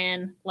 He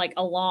ran like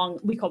along,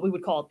 we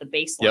would call it the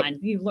baseline.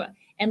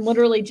 And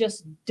literally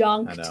just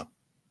dunked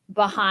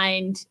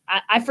behind,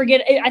 I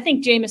forget, I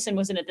think Jameson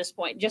was in at this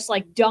point, just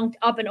like dunked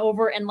up and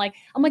over. And like,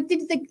 I'm like,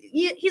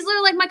 he's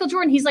literally like Michael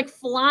Jordan. He's like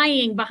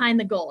flying behind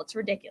the goal. It's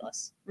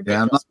ridiculous.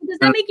 Yeah, Does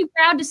that make you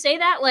proud to say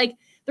that? Like,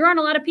 there aren't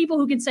a lot of people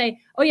who can say,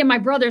 oh yeah, my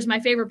brother's my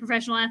favorite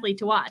professional athlete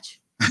to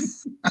watch.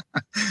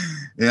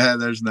 Yeah,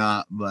 there's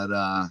not, but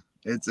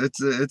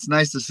it's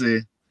nice to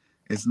see.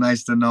 It's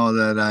nice to know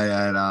that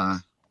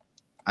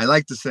I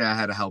like to say I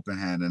had a helping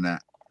hand in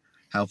that,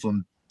 help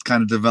him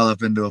kind of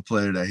develop into a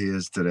player that he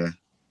is today.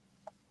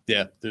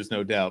 Yeah, there's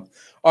no doubt.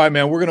 All right,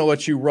 man, we're going to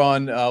let you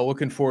run.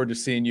 Looking forward to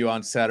seeing you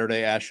on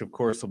Saturday. Ash, of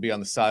course, will be on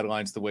the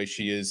sidelines the way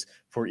she is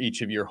for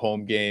each of your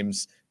home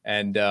games.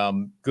 And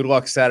good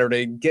luck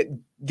Saturday. Get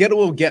a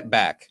little get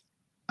back.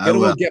 Get a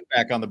little get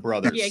back on the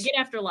brothers. Yeah, get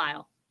after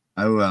Lyle.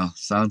 I will.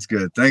 Sounds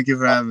good. Thank you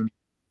for having me.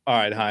 All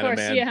right, Hiana,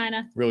 man. See you,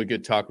 Hiana. Really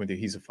good talking with you.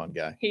 He's a fun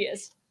guy. He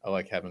is. I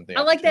like having the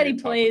I like that he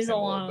plays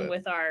along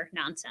with our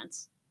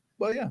nonsense.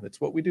 Well, yeah, that's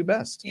what we do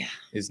best. Yeah,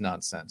 is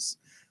nonsense.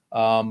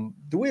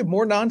 Do we have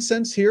more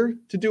nonsense here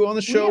to do on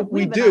the show?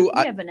 We do.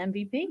 We have an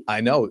MVP.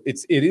 I know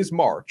it is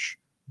March,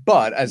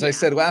 but as I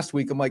said last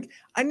week, I'm like,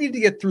 I need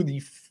to get through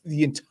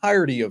the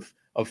entirety of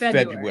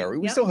February.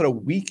 We still had a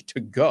week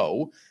to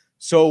go,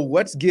 so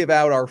let's give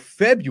out our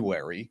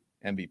February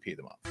MVP of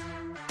the month.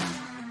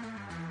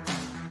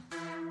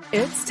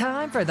 It's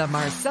time for the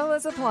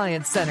Marcella's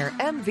Appliance Center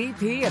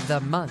MVP of the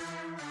month.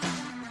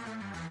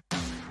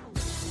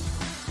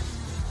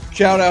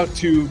 Shout out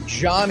to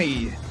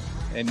Johnny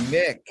and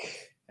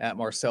Nick at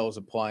Marcella's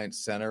Appliance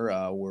Center,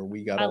 where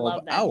we got all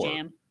of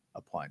our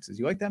appliances.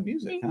 You like that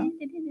music, huh?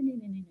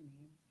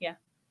 Yeah.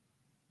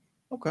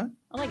 Okay.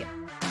 I like it.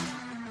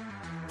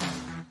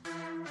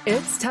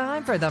 It's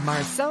time for the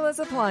Marcella's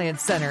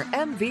Appliance Center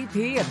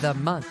MVP of the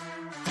month.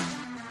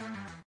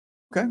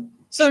 Okay.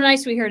 So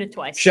nice we heard it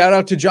twice. Shout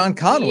out to John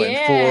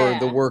Conlon for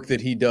the work that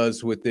he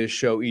does with this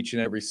show each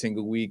and every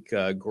single week,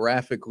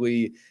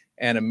 graphically,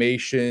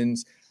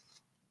 animations.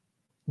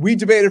 we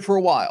debated for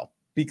a while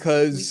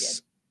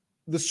because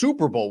the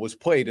Super Bowl was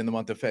played in the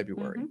month of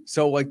February.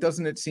 So, like,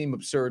 doesn't it seem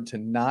absurd to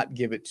not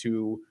give it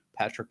to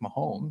Patrick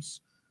Mahomes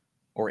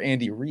or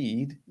Andy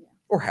Reid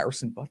or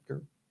Harrison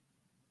Butker?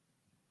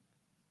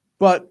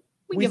 But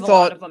we give thought, a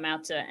lot of them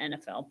out to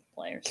NFL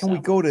players. Can we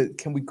go to the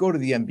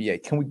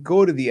NBA? Can we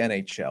go to the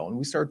NHL? And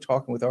we started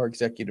talking with our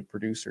executive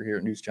producer here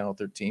at News Channel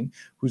 13,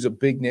 who's a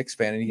big Knicks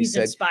fan, and he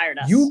said, inspired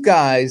us. You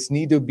guys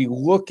need to be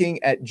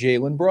looking at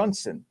Jalen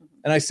Brunson.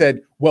 And I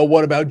said, well,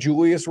 what about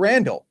Julius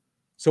Randle?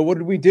 So what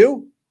did we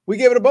do? We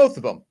gave it to both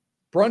of them.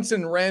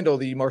 Brunson and Randle,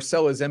 the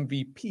Marcella's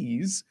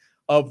MVPs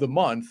of the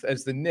month,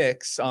 as the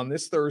Knicks on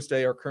this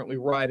Thursday are currently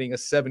riding a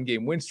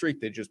 7-game win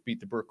streak. They just beat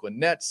the Brooklyn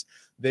Nets.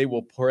 They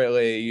will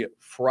play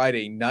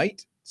Friday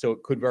night, so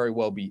it could very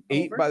well be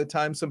 8 by the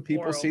time some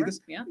people see this.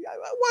 Yeah.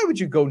 Why would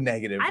you go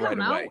negative I don't right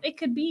know. away? It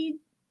could be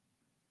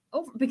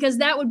over because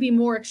that would be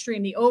more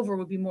extreme. The over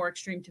would be more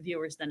extreme to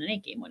viewers than an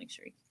 8-game winning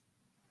streak.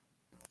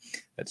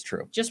 That's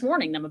true. Just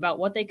warning them about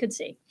what they could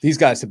see. These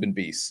guys have been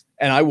beasts.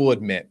 And I will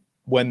admit,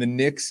 when the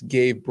Knicks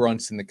gave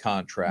Brunson the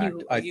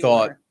contract, I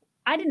thought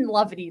I didn't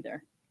love it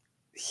either.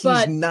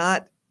 He's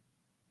not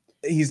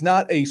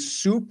a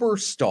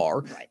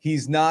superstar. Right.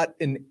 He's not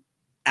an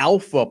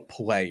alpha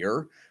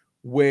player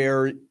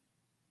where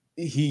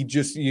he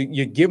just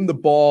you give him the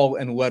ball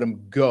and let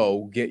him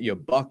go, get you a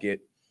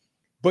bucket.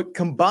 But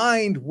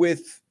combined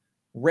with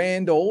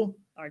Randle,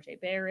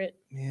 RJ Barrett.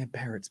 Yeah,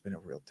 Barrett's been a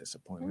real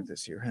disappointment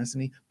this year,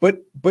 hasn't he?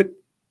 But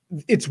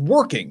it's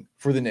working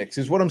for the Knicks,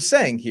 is what I'm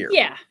saying here.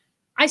 Yeah.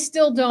 I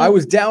still don't. I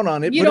was down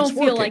on it, you but don't it's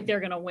feel working. like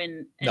they're going to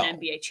win an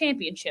NBA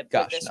championship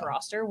with this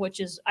roster, which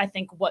is, I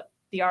think, what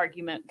the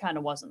argument kind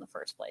of was in the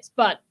first place.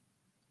 But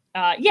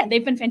yeah,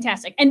 they've been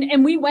fantastic. And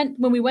when we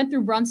went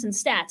through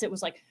Brunson's stats, it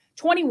was like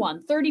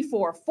 21,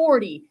 34,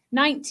 40,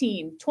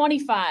 19,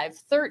 25,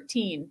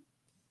 13,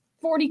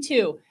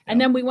 42. And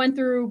then we went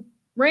through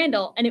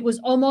Randle, and it was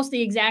almost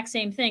the exact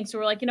same thing. So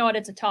we're like, you know what?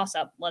 It's a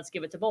toss-up. Let's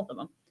give it to both of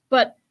them.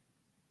 But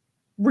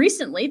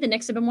recently, the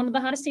Knicks have been one of the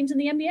hottest teams in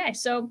the NBA.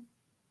 So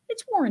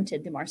it's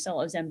warranted the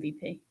Marcelo's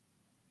MVP.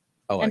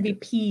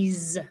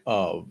 MVPs.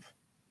 Of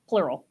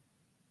plural.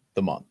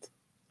 The month.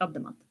 Of the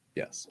month.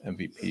 Yes,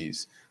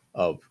 MVPs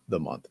of the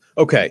month.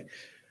 Okay.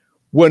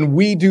 When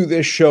we do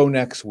this show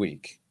next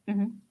week,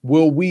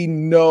 will we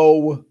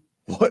know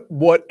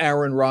what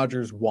Aaron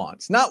Rodgers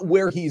wants? Not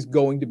where he's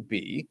going to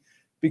be,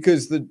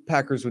 because the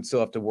Packers would still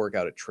have to work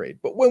out a trade.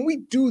 But when we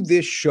do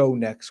this show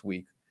next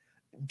week,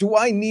 do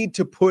I need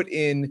to put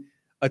in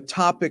a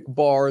topic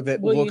bar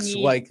that looks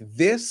like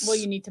this? Will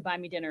you need to buy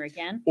me dinner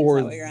again?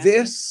 Or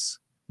this?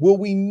 Will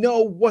we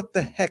know what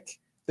the heck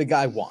the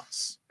guy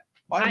wants?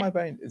 Why am I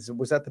buying?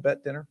 Was that the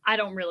bet, dinner? I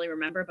don't really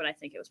remember, but I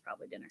think it was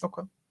probably dinner.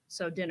 Okay.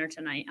 So dinner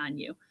tonight on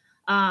you.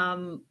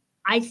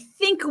 I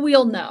think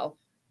we'll know.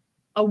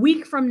 A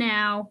week from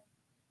now,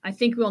 I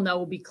think we'll know.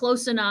 We'll be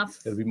close enough.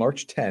 It'll be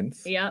March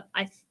 10th. Yeah,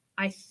 I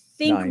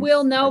think 9th,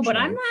 we'll know, March but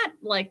 9th. I'm not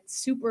like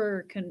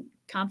super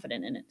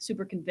confident in it,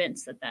 super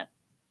convinced that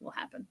will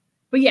happen.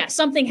 But yeah,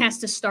 something has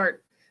to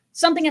start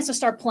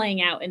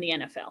playing out in the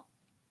NFL.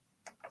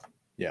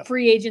 Yeah.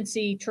 Free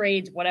agency,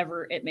 trades,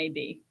 whatever it may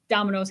be.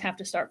 Dominoes have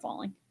to start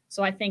falling.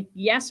 So I think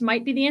yes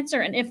might be the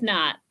answer. And if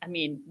not, I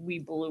mean, we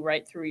blew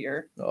right through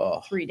your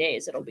 3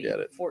 days. It'll be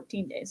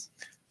 14 days.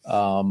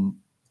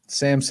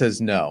 Sam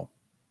says no.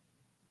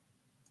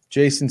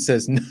 Jason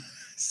says no.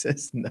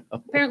 Says no.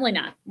 Apparently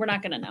not. We're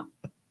not going to know.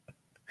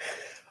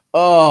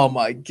 Oh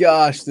my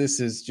gosh, this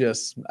is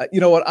just. You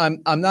know what?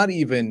 I'm not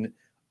even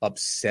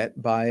upset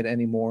by it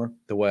anymore.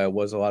 The way I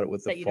was about it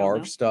with the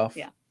Favre stuff.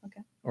 Yeah.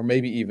 Okay. Or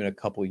maybe even a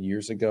couple of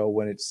years ago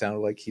when it sounded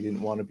like he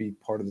didn't want to be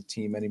part of the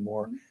team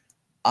anymore.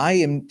 I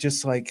am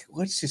just like,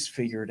 let's just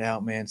figure it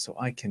out, man, so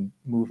I can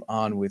move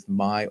on with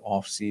my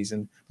off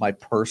season, my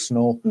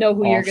personal know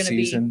who you're going to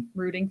be off-season.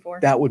 rooting for.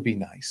 That would be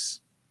nice.